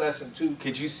loses by less than 2.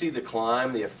 Could you see the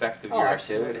climb, the effect of your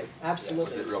activity?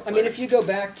 Absolutely. Yeah, I mean, if you go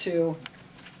back to,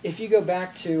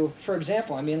 for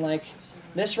example, I mean, like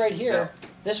this right here,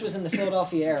 this was in the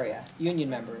Philadelphia area, union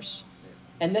members.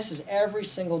 And this is every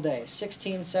single day,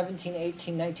 16, 17,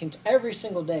 18, 19, every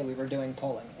single day we were doing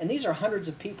polling. And these are hundreds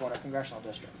of people in a congressional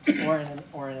district or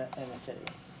in a city.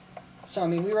 So, I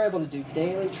mean, we were able to do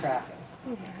daily tracking.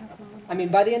 I mean,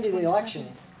 by the end of the election,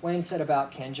 Wayne said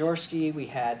about Kanjorski, we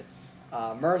had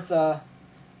Murtha.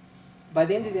 By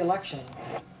the end of the election,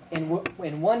 in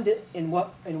one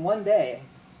day,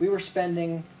 we were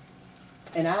spending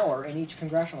an hour in each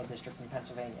congressional district in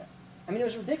Pennsylvania. I mean, it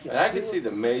was ridiculous. And I can see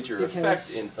the major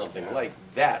effect in something like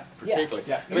that, particularly.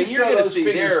 Yeah. I mean, you're going to see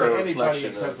there a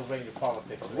reflection of Pennsylvania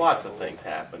politics. lots of things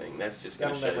happening. That's just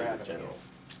going to That'll show you never the happen general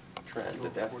trend,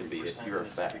 but that's going to be your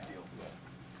effect.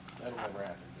 That'll never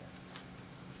happen again.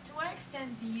 To what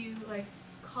extent do you like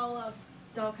call up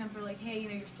Dahlkemper like, hey, you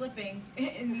know, you're slipping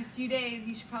in these few days.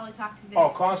 You should probably talk to this. Oh,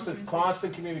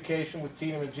 constant communication with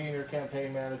Tina McGean, her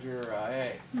campaign manager.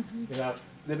 Hey, you know,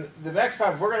 the next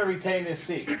time if we're going to retain this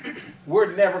seat,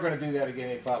 we're never going to do that again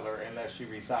in Butler unless she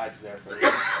resides there for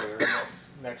the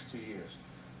next 2 years.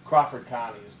 Crawford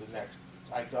County is the next.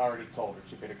 I already told her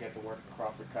she better get to work in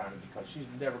Crawford County because she's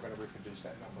never going to reproduce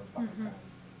that number in Butler County.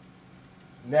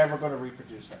 Never going to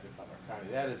reproduce that in Butler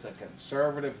County. That is a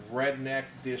conservative redneck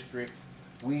district.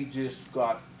 We just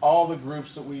got all the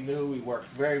groups that we knew. We worked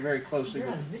very, very closely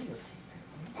with.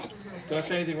 Did I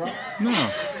say anything wrong? No.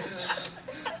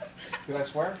 Did I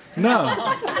swear? No.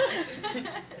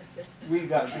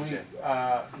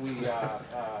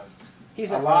 He's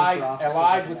not running for office,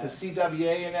 allied with the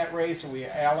CWA in that race, and we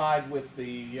allied with the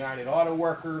United Auto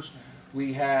Workers.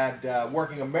 We had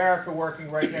Working America working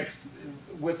right next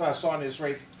with us on this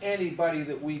race. Anybody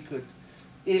that we could,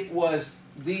 it was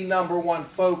the #1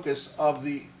 focus of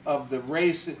the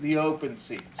race, the open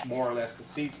seats, more or less, the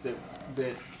seats that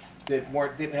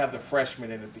didn't have the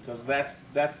freshmen in it, because that's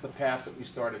the path that we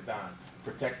started down,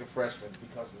 protect the freshmen,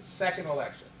 because the second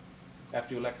election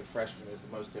after you elect the freshmen is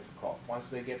the most difficult. Once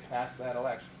they get past that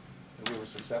election, and we were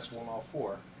successful in all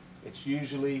 4, it's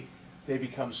usually they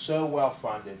become so well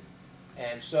funded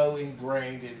and so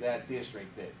ingrained in that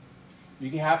district that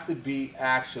you have to be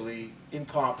actually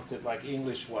incompetent like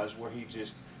English was, where he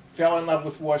just fell in love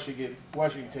with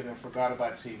Washington and forgot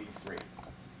about CD3.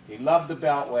 He loved the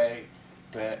Beltway,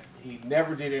 but he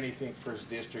never did anything for his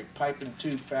district. Pipe and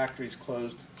tube factories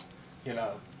closed, you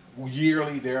know,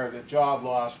 yearly there. The job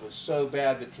loss was so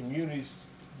bad, the communities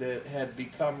that had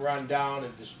become run down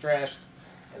and distressed,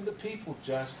 and the people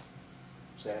just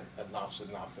said enough's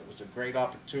enough. It was a great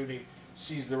opportunity.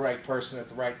 She's the right person at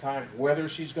the right time. Whether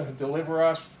she's going to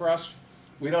deliver for us,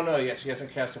 we don't know yet. She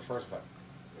hasn't cast her first vote.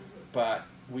 But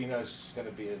we know she's going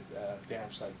to be a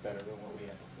damn sight better than what we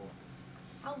had before.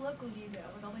 How local do you go?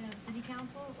 Would all be on a city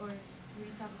council, or we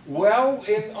just have a state? Well,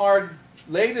 in our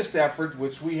latest effort,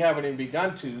 which we haven't even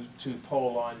begun to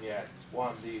poll on yet,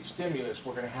 on the stimulus,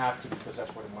 we're going to have to, because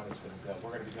that's where the money's going to go.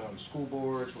 We're going to be going to school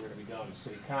boards, we're going to be going to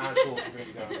city councils, we're going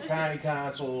to be going to county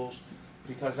councils,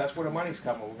 because that's where the money's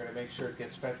coming. We're going to make sure it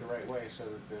gets spent the right way so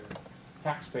that the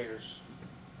taxpayers,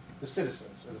 the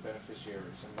citizens, are the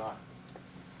beneficiaries and not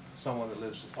someone that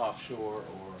lives offshore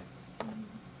or,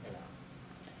 you know.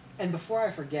 And before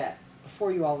I forget,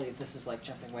 before you all leave, this is like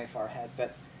jumping way far ahead,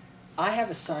 but I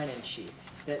have a sign-in sheet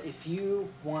that if you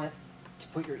want to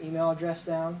put your email address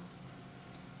down,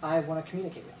 I want to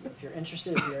communicate with you. If you're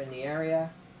interested, if you're in the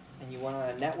area and you want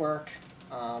to network,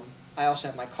 I also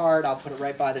have my card. I'll put it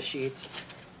right by the sheet.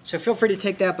 So feel free to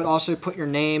take that, but also put your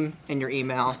name and your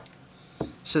email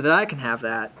so that I can have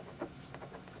that.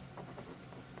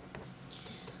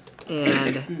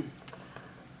 And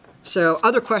so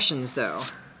other questions, though?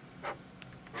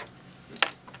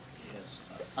 Yes.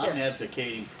 I'm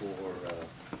advocating for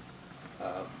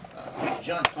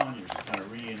John Conyers to kind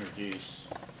of reintroduce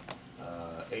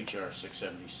H.R.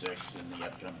 676 in the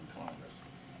upcoming Congress.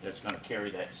 It's going to carry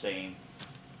that same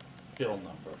bill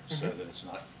number, so that it's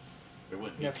not, there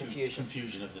wouldn't be No confusion.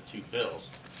 confusion of the two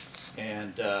bills.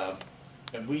 And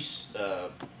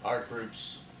our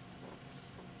groups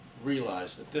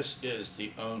realize that this is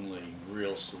the only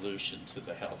real solution to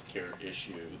the healthcare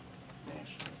issue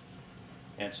nationally.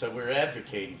 And so we're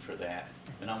advocating for that,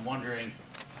 and I'm wondering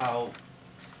how,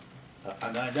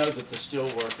 and I know that the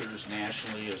steelworkers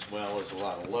nationally, as well as a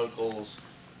lot of locals,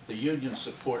 the union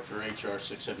support for HR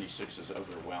 676 is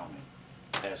overwhelming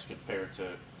as compared to,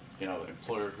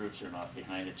 employer groups are not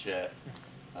behind it yet,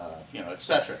 et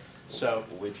cetera. So,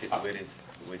 Which is,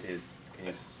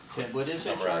 can you what is HR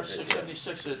summarize it?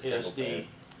 676? It is Simple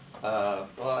the,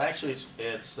 well, actually,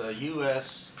 it's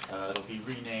U.S., it'll be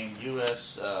renamed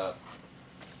U.S.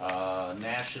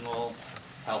 National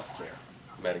Healthcare.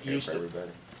 Medicare Used for to-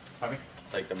 everybody. Pardon me?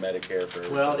 It's like the Medicare for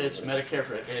everybody. Well, it's Medicare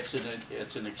for,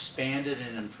 it's an expanded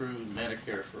and improved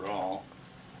Medicare for all,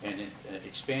 and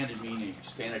expanded meaning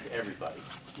expanded to everybody.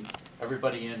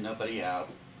 Everybody in, nobody out.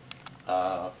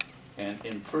 And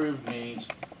improved means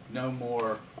no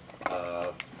more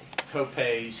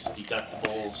co-pays,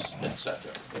 deductibles,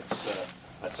 etc.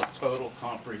 That's a total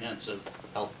comprehensive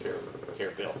health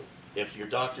care bill. If your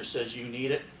doctor says you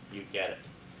need it, you get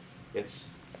it.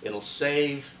 It'll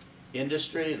save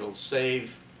industry, it'll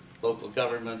save local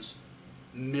governments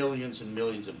millions and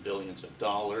millions and billions of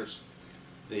dollars.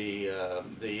 The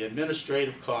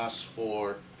administrative costs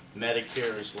for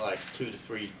Medicare is like 2 to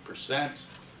 3%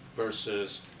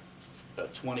 versus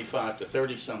 25 to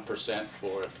 30%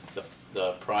 for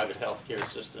the private healthcare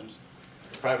systems.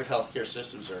 The private healthcare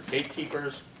systems are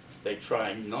gatekeepers. They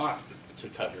try not to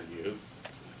cover you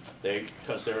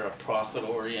because they're a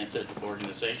profit-oriented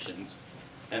organizations.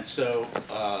 And so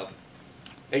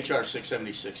HR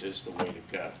 676 is the way to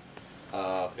go.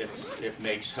 It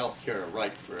makes healthcare a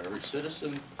right for every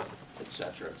citizen, et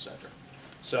cetera, et cetera.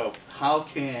 So how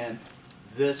can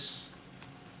this,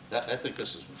 I think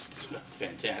this is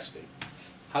fantastic.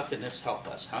 How can this help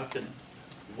us?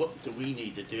 What do we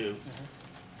need to do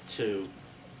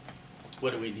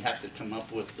what do we have to come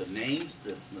up with, the names,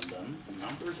 the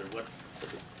numbers, or what?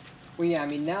 Well, yeah, I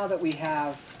mean, now that we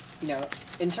have,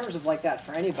 in terms of like that,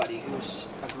 for anybody who's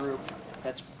a group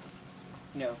that's,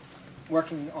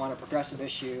 working on a progressive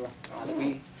issue that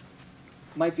we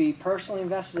might be personally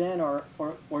invested in or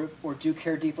do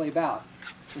care deeply about,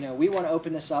 we want to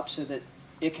open this up so that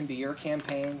it can be your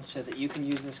campaign, so that you can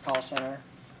use this call center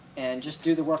and just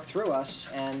do the work through us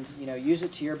and, use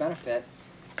it to your benefit.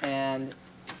 And,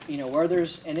 where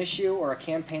there's an issue or a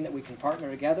campaign that we can partner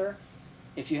together,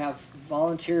 if you have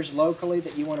volunteers locally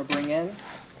that you want to bring in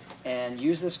and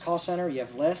use this call center, you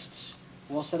have lists,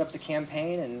 we'll set up the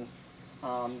campaign. And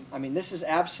I mean, this is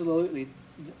absolutely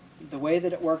the way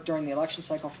that it worked during the election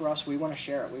cycle for us. We want to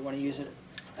share it. We want to use it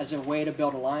as a way to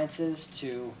build alliances,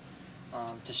 to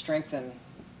strengthen,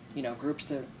 groups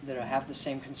that have the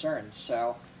same concerns.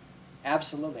 So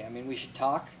absolutely. I mean, we should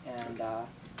talk. And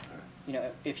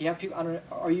if you have people, I don't know,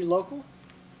 are you local?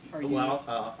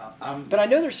 I'm. But I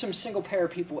know there's some single-payer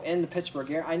people in the Pittsburgh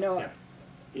area. I know.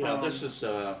 Yeah. This is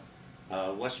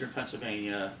Western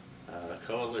Pennsylvania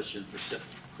Coalition for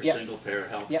Yep. Single-Payer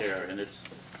Healthcare, Yep. and it's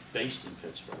based in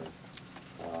Pittsburgh.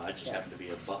 I just happen to be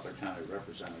a Butler County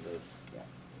representative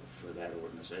for that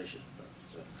organization.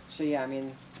 So yeah, I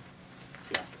mean,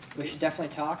 we should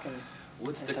definitely talk. And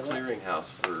What's and the set it up. clearinghouse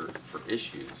for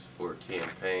issues, for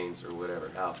campaigns or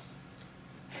whatever?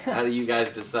 How do you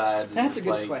guys decide? That's a It's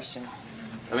good like, question.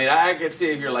 I mean, I could see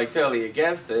if you're like totally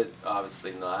against it,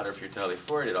 obviously not, or if you're totally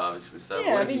for it, obviously so.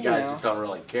 Yeah, What I if mean, you guys you know. just don't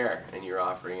really care and you're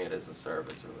offering it as a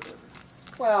service or whatever?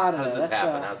 Well, I don't How know. does this That's,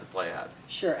 happen? How does it play out?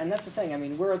 Sure, and that's the thing. I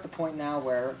mean, we're at the point now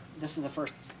where this is the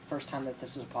first time that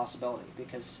this is a possibility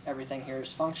because everything here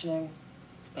is functioning,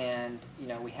 and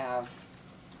we have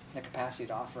the capacity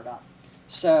to offer it up.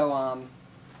 So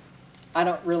I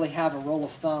don't really have a rule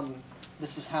of thumb.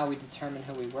 This is how we determine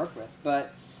who we work with,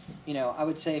 but I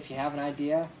would say if you have an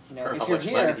idea, Or if how you're much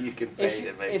here, money you can pay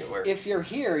to make it work. if you're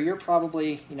here, you're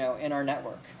probably in our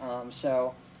network.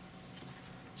 So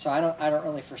I don't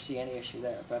really foresee any issue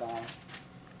there, but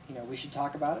we should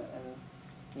talk about it,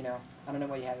 and I don't know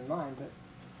what you have in mind, but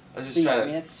I was just but yeah, trying I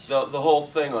mean, to, it's the whole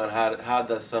thing on how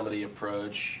does somebody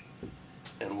approach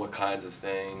and what kinds of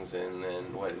things, and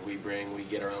then what we bring, we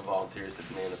get our own volunteers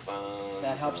to man the phone.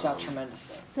 that helps out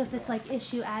tremendously. So if it's like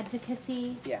issue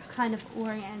advocacy, Yeah. kind of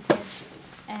oriented,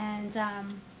 and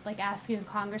like asking a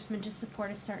congressman to support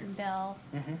a certain bill,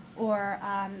 Mhm. or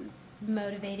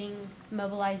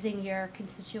mobilizing your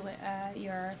constituent,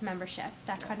 your membership,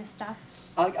 that kind of stuff.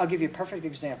 I'll give you a perfect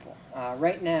example.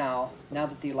 Right now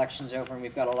that the election's over and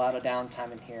we've got a lot of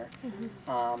downtime in here,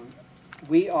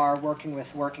 we are working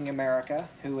with Working America,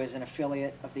 who is an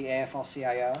affiliate of the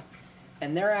AFL-CIO,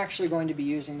 and they're actually going to be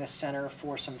using this center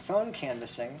for some phone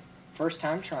canvassing, first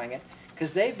time trying it,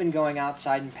 because they've been going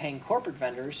outside and paying corporate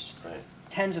vendors Right.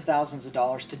 tens of thousands of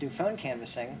dollars to do phone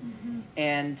canvassing,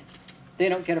 and they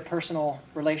don't get a personal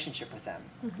relationship with them.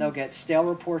 They'll get stale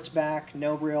reports back,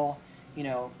 no real,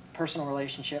 personal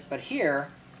relationship. But here,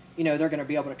 they're going to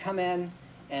be able to come in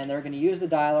and they're going to use the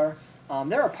dialer.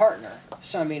 They're a partner,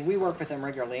 so I mean, we work with them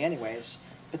regularly anyways,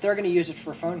 but they're going to use it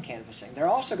for phone canvassing. They're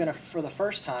also going to, for the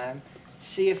first time,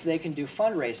 see if they can do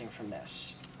fundraising from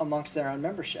this amongst their own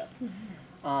membership.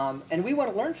 And we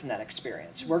want to learn from that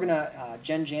experience. We're going to,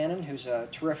 Jen Jannon, who's a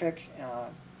terrific,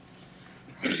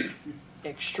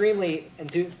 extremely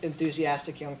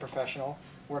enthusiastic young professional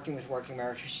working with Working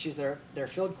America. She's their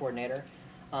field coordinator.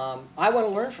 I want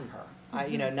to learn from her.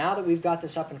 Now that we've got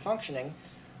this up and functioning,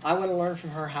 I want to learn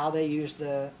from her how they use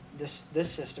this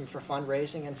system for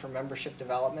fundraising and for membership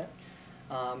development,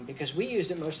 because we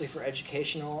used it mostly for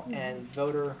educational and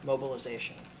voter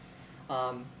mobilization.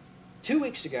 2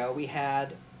 weeks ago, we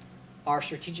had our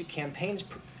strategic campaigns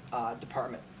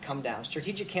department come down.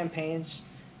 Strategic campaigns,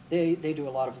 they do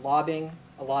a lot of lobbying,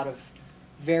 a lot of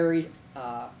very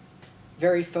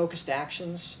focused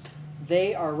actions.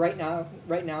 They are right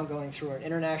now going through an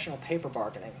international paper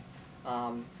bargaining.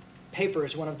 Paper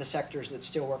is one of the sectors that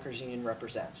Steelworkers Union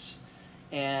represents.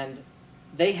 And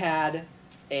they had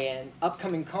an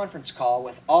upcoming conference call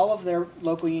with all of their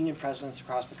local union presidents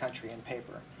across the country in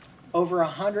paper. Over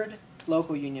 100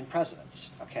 local union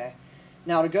presidents, okay?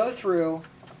 Now to go through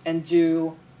and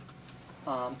do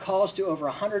calls to over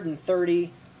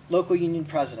 130 local union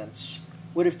presidents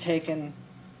would have taken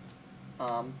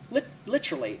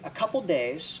literally a couple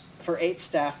days for 8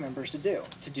 staff members to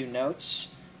do notes,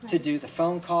 to do the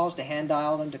phone calls, to hand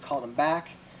dial them, to call them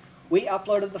back. We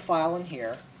uploaded the file in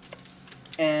here,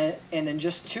 and in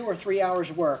just 2 or 3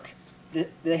 hours work,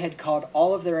 they had called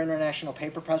all of their international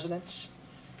paper presidents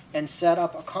and set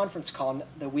up a conference call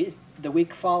the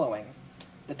week following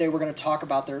that they were going to talk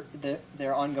about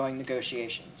their ongoing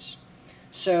negotiations.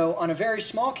 So on a very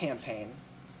small campaign,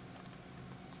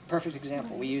 perfect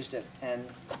example, we used it, and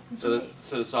So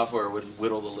the software would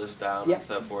whittle the list down Yep. and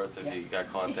so forth if Yep. you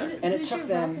got contacted. And it Who's took your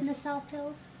them- rep in the South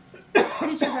Hills?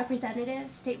 Who's your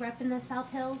representative, state rep in the South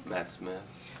Hills? Matt Smith.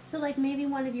 So like maybe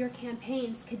one of your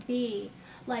campaigns could be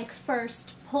like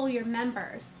first pull your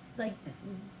members, like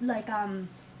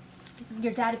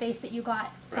your database that you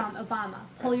got from Obama.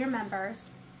 Pull your members.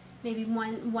 Maybe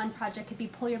one project could be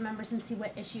pull your members and see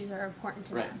what issues are important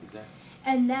to Right, them. exactly.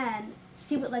 And then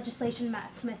see what legislation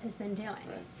Matt Smith has been doing.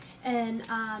 Right. And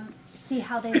see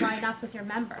how they line up with your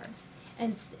members.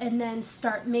 And then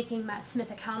start making Matt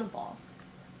Smith accountable.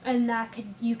 And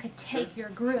you could take your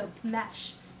group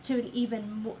mesh to an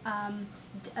even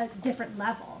a different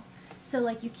level. So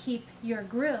like you keep your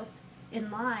group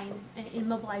in line and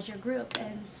mobilize your group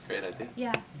and Great idea.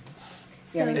 yeah.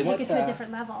 So Yeah, I mean, take what, it to a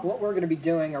different level. what we're going to be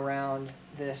doing around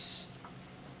this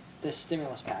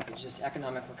stimulus package, this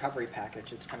economic recovery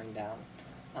package that's coming down,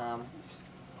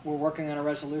 we're working on a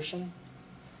resolution,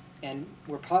 and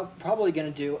we're probably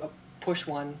going to do a push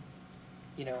one,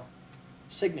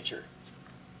 signature,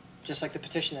 just like the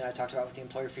petition that I talked about with the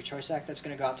Employer Free Choice Act. That's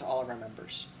going to go out to all of our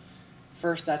members.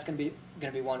 First, that's going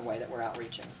to be one way that we're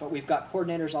outreaching. But we've got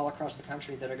coordinators all across the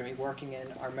country that are going to be working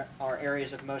in our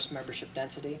areas of most membership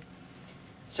density.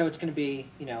 So it's going to be,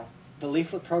 the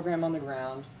leaflet program on the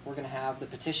ground. We're going to have the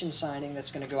petition signing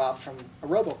that's going to go out from a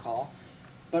robocall.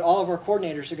 But all of our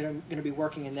coordinators are going to be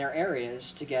working in their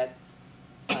areas to get,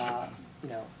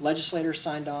 legislators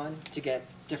signed on, to get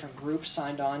different groups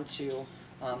signed on to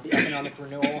the economic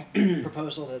renewal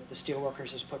proposal that the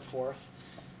Steelworkers has put forth.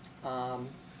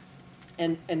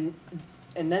 And then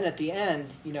at the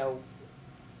end,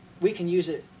 we can use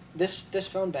this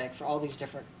phone bank for all these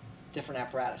different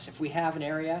apparatus. If we have an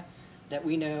area that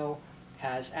we know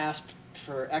has asked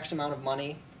for X amount of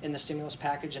money in the stimulus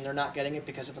package and they're not getting it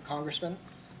because of a congressman,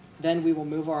 then we will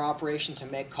move our operation to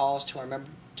make calls to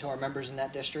our members in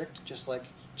that district, just like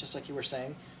you were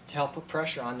saying, to help put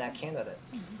pressure on that candidate.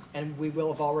 And we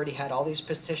will have already had all these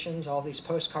petitions, all these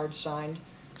postcards signed,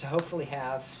 to hopefully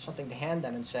have something to hand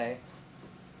them and say,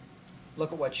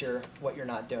 look at what you're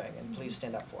not doing, and please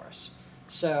stand up for us.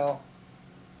 So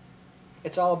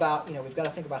it's all about, we've got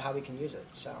to think about how we can use it.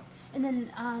 So. And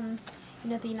then,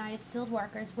 the United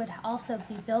Steelworkers would also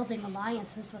be building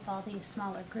alliances with all these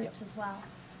smaller groups as well.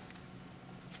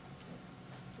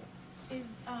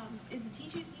 Is the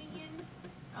teachers union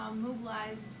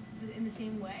mobilized in the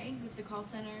same way with the call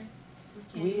center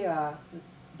with candidates?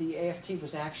 The AFT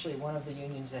was actually one of the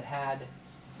unions that had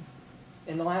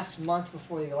in the last month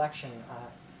before the election,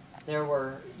 there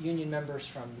were union members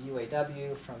from the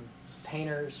UAW, from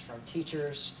painters, from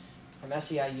teachers, from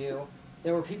SEIU.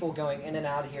 There were people going in and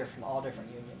out of here from all different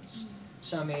unions.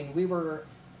 So I mean, we were,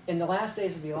 in the last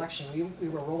days of the election, we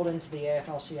were rolled into the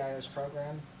AFL-CIO's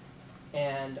program,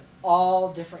 and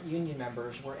all different union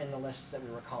members were in the lists that we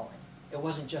were calling. It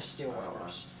wasn't just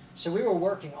steelworkers. So we were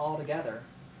working all together,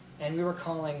 and we were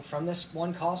calling from this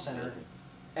one call center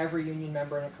every union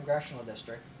member in a congressional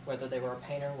district, whether they were a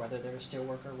painter, whether they were a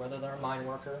steelworker, whether they're a mine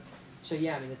worker. So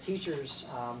yeah, I mean, the teachers,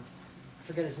 I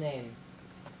forget his name,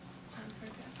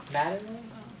 Mattingly?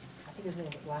 I think his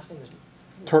last name was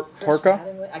Chris Torka?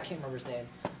 Mattingly? I can't remember his name.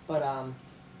 But,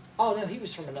 oh no, he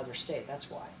was from another state, that's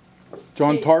why.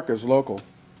 John Tarka's local.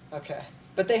 Okay.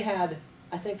 But they had,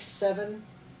 I think, 7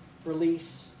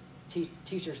 release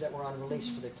teachers that were on release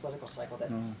for the political cycle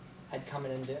that had come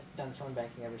in and done phone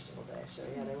banking every single day. So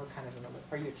yeah, they were kind of in a,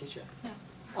 are you a teacher? No.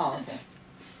 Oh, okay.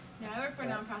 No, I work for a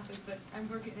nonprofit, but I'm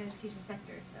working in the education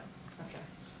sector, so. Okay.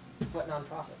 What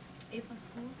nonprofit? A+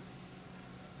 Schools.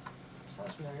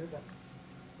 Sounds familiar, but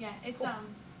Yeah,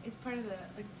 it's part of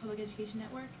the public education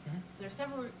network. So there are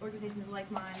several organizations like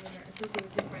mine that are associated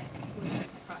with different school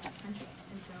districts across the country,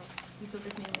 and so we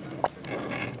focus mainly on public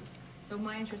schools. So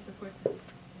my interest, of course, is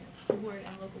school board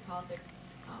and local politics,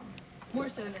 more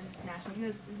so than national. I think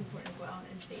this is important as well,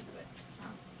 and state, but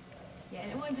yeah,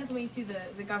 and in Pennsylvania too,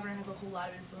 the governor has a whole lot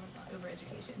of influence over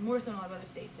education, more so than a lot of other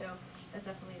states. So that's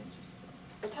definitely an interest as well.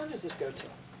 what time does this go to?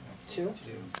 2?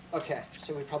 2. Okay,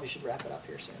 so we probably should wrap it up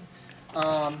here soon.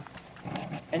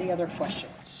 Any other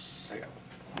questions? I got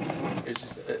one. It's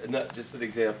just an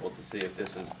example to see if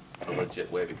this is a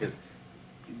legit way, because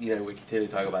you know we continue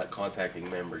to talk about contacting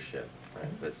membership, right?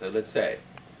 But so let's say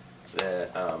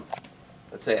that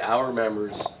our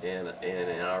members in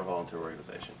our volunteer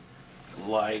organization,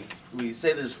 like we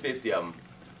say there's 50 of them,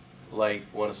 like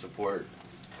want to support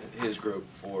his group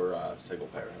for single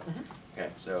parent. Okay,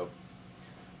 so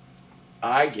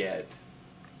I get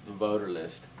the voter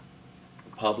list,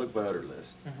 the public voter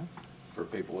list for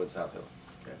people in South Hills.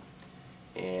 Okay,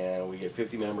 and we get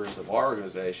 50 members of our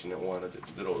organization that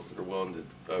that are willing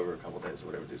to, over a couple of days or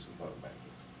whatever, do some phone banking.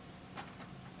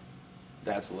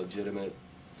 That's a legitimate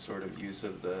sort of use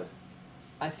of the.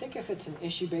 I think if it's an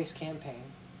issue-based campaign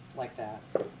like that,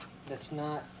 that's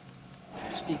not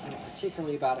speaking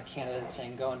particularly about a candidate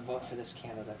saying go and vote for this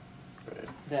candidate, Right.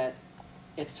 that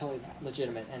it's totally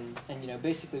legitimate, and you know,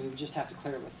 basically we would just have to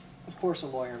clear it with, of course, a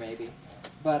lawyer maybe,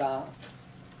 but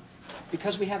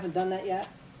because we haven't done that yet,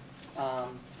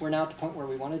 we're now at the point where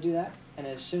we want to do that, and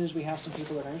as soon as we have some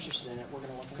people that are interested in it, we're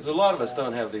going to look into it. Because a lot of us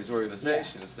don't have these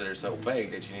organizations that are so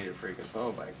big that you need a freaking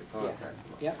phone bank to contact them.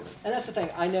 Yep, and that's the thing.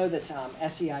 I know that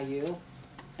SEIU,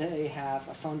 they have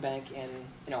a phone bank in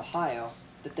Ohio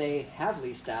that they have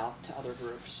leased out to other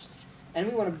groups. And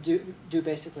we want to do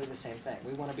basically the same thing.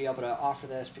 We want to be able to offer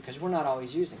this because we're not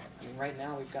always using it. I mean, right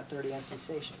now we've got 30 empty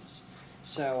stations.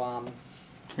 So,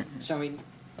 so I mean,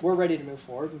 we're ready to move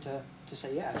forward and to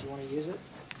say, yeah, if you want to use it,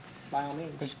 by all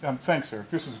means. Thanks, Eric.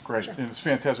 This is great, Sure. and it's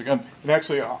fantastic. And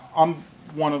actually, I'm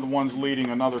one of the ones leading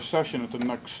another session at the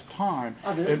next time.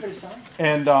 Oh, did everybody sign?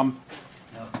 And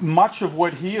much of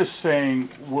what he is saying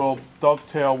will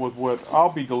dovetail with what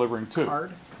I'll be delivering too.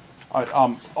 Card?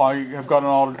 I have got an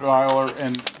auto dialer,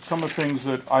 and some of the things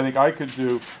that I think I could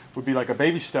do would be like a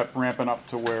baby step ramping up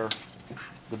to where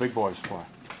the big boys play.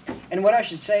 And what I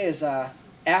should say is,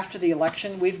 after the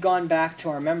election, we've gone back to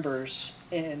our members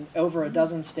in over a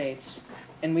dozen states,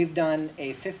 and we've done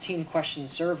a 15-question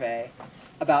survey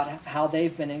about how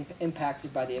they've been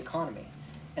impacted by the economy.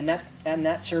 And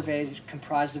that survey is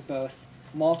comprised of both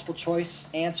multiple choice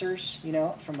answers, you know,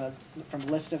 from a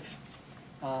list of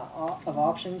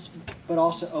options, but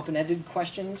also open-ended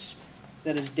questions.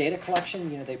 That is data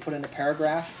collection. You know, they put in a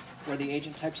paragraph where the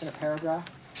agent types in a paragraph.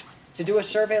 To do a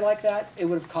survey like that, it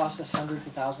would have cost us hundreds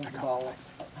of thousands of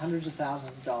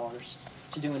dollars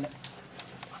to do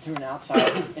through an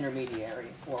outside intermediary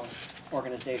or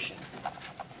organization.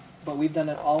 But we've done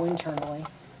it all internally,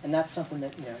 and that's something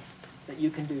that that you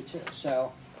can do too.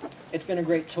 So it's been a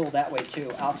great tool that way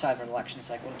too, outside of an election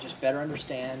cycle, to just better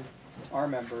understand our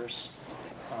members,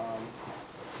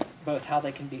 both how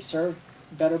they can be served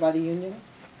better by the union,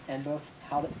 and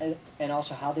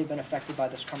also how they've been affected by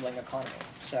this crumbling economy.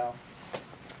 So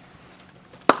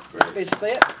that's basically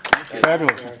it.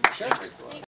 Fabulous. Sure.